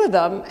actually a few of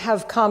them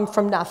have come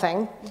from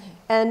nothing.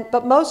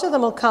 But most of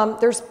them will come,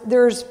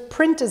 there's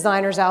print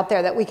designers out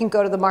there that we can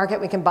go to the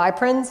market, we can buy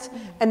prints,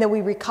 and then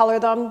we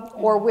recolor them,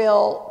 or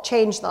we'll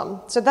change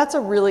them. So that's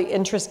a really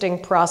interesting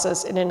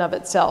process in and of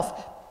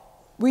itself.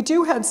 We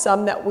do have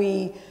some that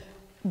we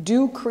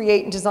do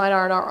create and design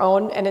on our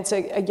own, and it's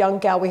a young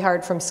gal we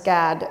hired from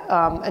SCAD,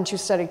 and she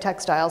studied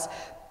textiles.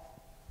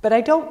 But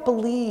I don't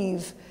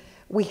believe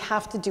we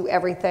have to do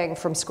everything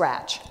from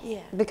scratch. Yeah.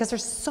 Because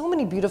there's so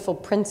many beautiful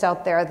prints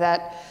out there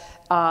that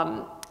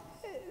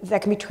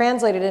that can be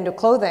translated into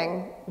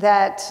clothing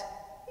that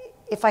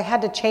if I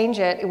had to change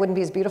it, it wouldn't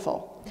be as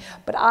beautiful.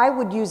 But I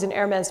would use an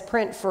Hermes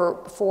print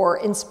for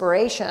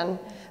inspiration.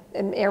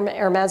 And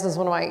Hermes is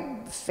one of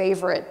my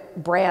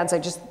favorite brands.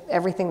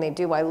 Everything they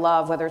do I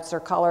love, whether it's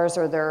their colors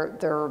or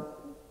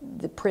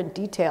the print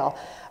detail.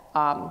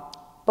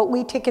 But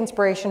we take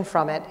inspiration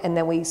from it and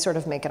then we sort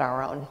of make it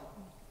our own.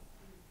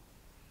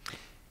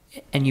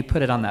 And you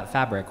put it on that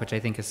fabric, which I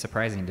think is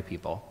surprising to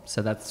people.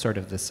 So that's sort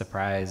of the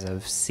surprise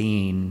of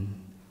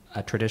seeing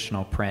a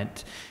traditional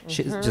print.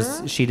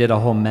 She did a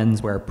whole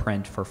menswear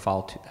print for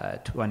fall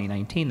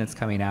 2019 that's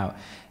coming out,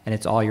 and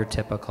it's all your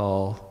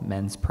typical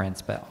men's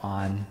prints, but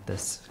on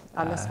this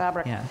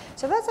fabric. Yeah.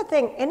 So that's the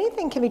thing.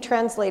 Anything can be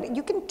translated.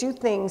 You can do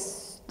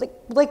things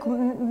like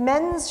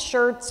men's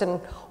shirts and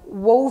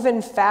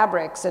woven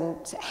fabrics and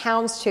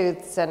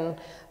houndstooths and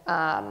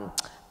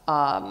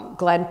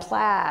Glen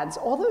plaids.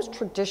 All those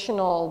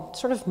traditional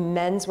sort of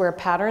menswear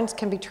patterns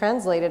can be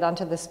translated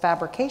onto this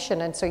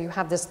fabrication, and so you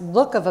have this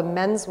look of a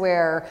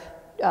menswear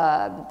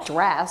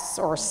dress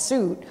or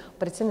suit,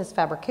 but it's in this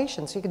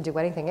fabrication, so you can do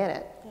anything in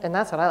it. And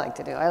that's what I like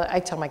to do.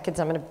 I tell my kids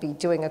I'm going to be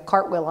doing a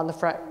cartwheel on the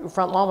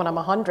front lawn when I'm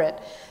 100,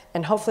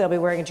 and hopefully I'll be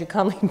wearing a Jude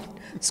Connally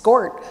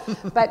skirt.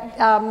 But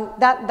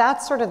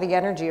that's sort of the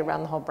energy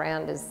around the whole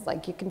brand, is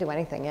like you can do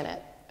anything in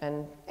it,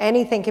 and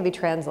anything can be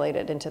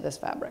translated into this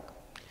fabric.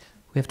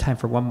 We have time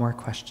for one more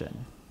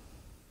question.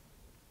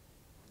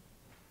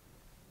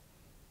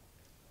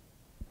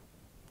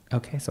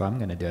 Okay, so I'm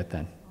going to do it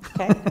then.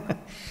 Okay.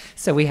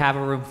 So we have a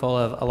room full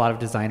of a lot of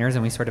designers,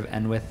 and we sort of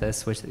end with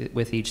this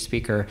with each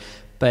speaker.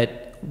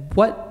 But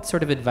what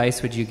sort of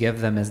advice would you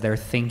give them as they're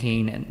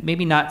thinking, and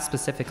maybe not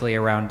specifically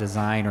around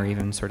design or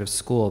even sort of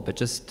school, but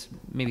just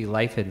maybe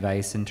life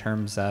advice in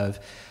terms of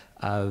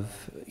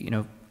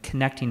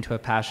connecting to a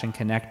passion,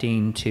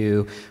 connecting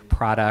to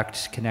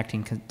product,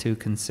 connecting to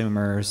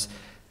consumers?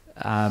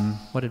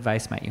 What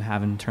advice might you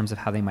have in terms of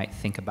how they might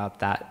think about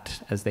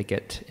that as they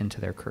get into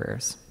their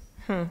careers?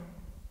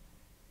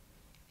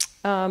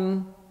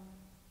 I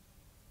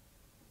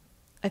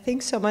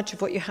think so much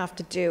of what you have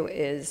to do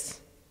is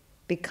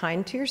be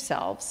kind to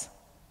yourselves,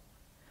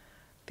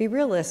 be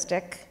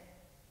realistic,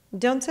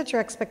 don't set your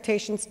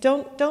expectations,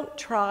 don't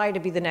try to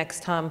be the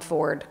next Tom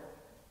Ford.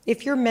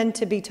 If you're meant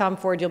to be Tom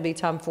Ford, you'll be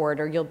Tom Ford,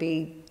 or you'll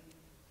be,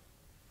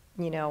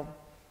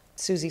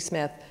 Susie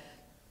Smith.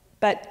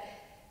 But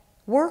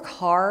work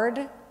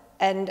hard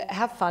and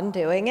have fun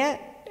doing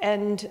it,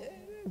 and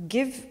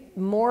give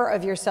more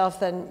of yourself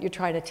than you're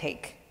trying to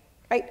take.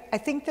 Right? I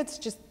think that's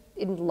just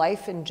in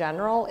life in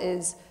general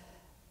is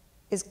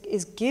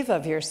give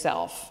of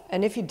yourself.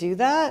 And if you do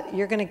that,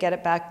 you're going to get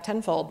it back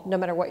tenfold, no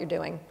matter what you're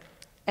doing.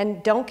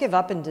 And don't give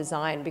up in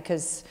design,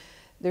 because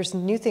there's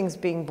new things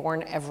being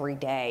born every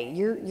day.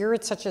 You're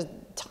at such a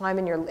time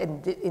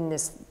in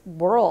this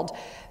world.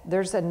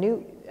 There's a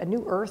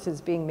new earth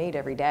is being made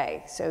every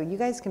day. So you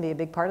guys can be a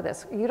big part of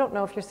this. You don't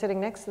know if you're sitting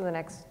next to the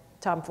next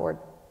Tom Ford.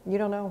 You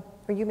don't know,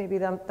 or you may be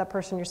that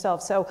person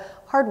yourself. So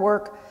hard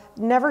work.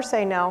 Never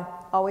say no.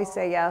 Always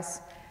say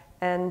yes,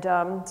 and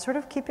sort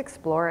of keep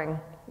exploring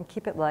and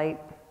keep it light.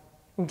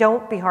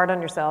 Don't be hard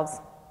on yourselves.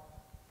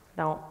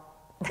 Don't,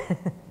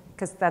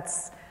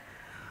 because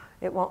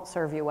it won't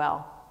serve you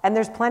well. And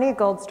there's plenty of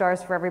gold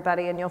stars for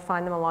everybody, and you'll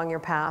find them along your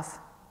path.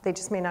 They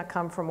just may not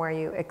come from where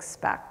you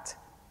expect.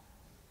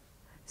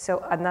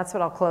 So, and that's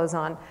what I'll close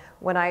on.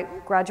 When I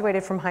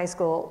graduated from high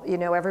school, you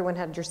know, everyone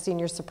had your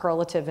senior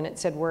superlative, and it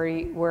said,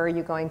 where are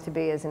you going to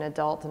be as an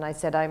adult? And I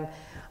said,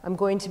 I'm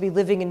going to be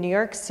living in New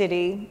York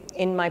City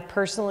in my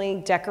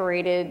personally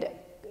decorated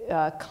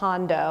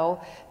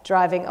condo,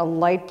 driving a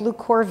light blue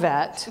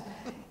Corvette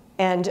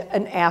and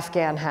an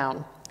Afghan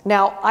hound.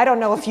 Now, I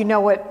don't know if you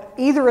know what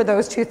either of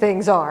those two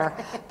things are,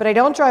 but I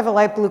don't drive a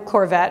light blue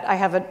Corvette. I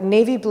have a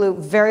navy blue,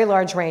 very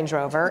large Range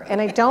Rover, and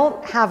I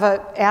don't have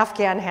an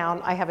Afghan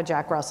hound. I have a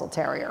Jack Russell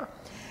Terrier.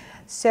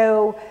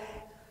 So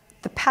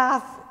the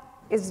path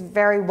is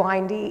very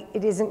windy.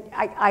 It isn't,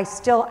 I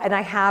still, and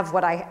I have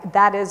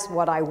that is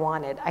what I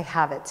wanted. I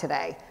have it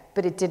today,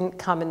 but it didn't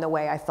come in the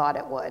way I thought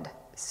it would.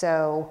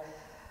 So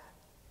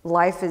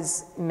life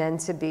is meant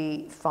to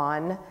be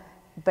fun,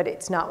 but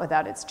it's not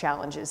without its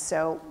challenges.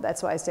 So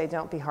that's why I say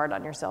don't be hard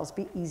on yourselves.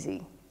 Be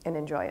easy and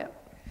enjoy it.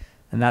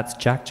 And that's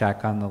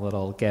Jack on the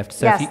little gift.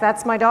 So yes,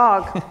 that's my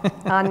dog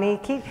on me.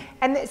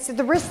 And so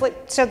the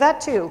wristlet, so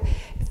that too.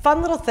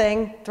 Fun little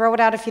thing, throw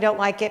it out if you don't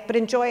like it, but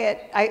enjoy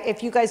it.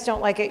 If you guys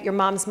don't like it, your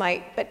moms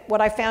might. But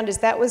what I found is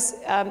that was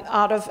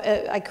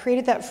I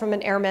created that from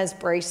an Hermes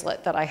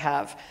bracelet that I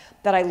have,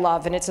 that I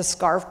love, and it's a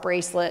scarf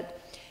bracelet.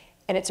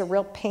 And it's a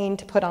real pain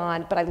to put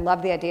on, but I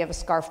love the idea of a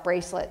scarf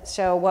bracelet.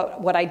 So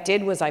what I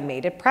did was I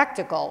made it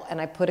practical,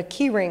 and I put a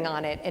key ring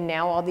on it, and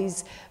now all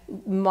these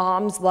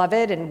moms love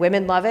it and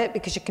women love it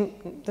because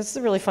this is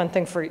a really fun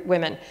thing for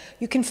women.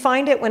 You can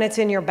find it when it's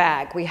in your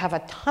bag. We have a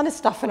ton of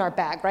stuff in our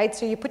bag, right?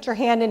 So you put your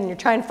hand in and you're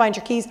trying to find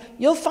your keys,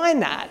 you'll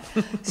find that.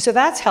 So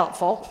that's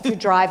helpful if you're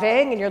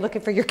driving and you're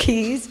looking for your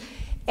keys.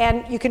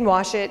 And you can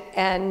wash it,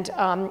 and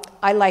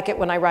I like it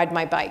when I ride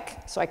my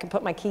bike. So I can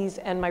put my keys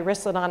and my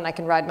wristlet on, and I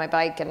can ride my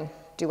bike and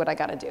do what I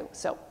gotta do.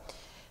 So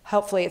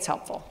hopefully it's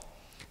helpful.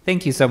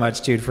 Thank you so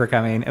much, Jude, for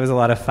coming. It was a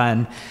lot of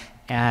fun.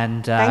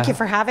 And thank you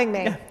for having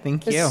me. Yeah,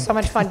 thank you. It was so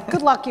much fun.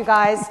 Good luck, you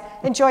guys.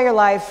 Enjoy your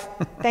life.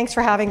 Thanks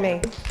for having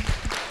me.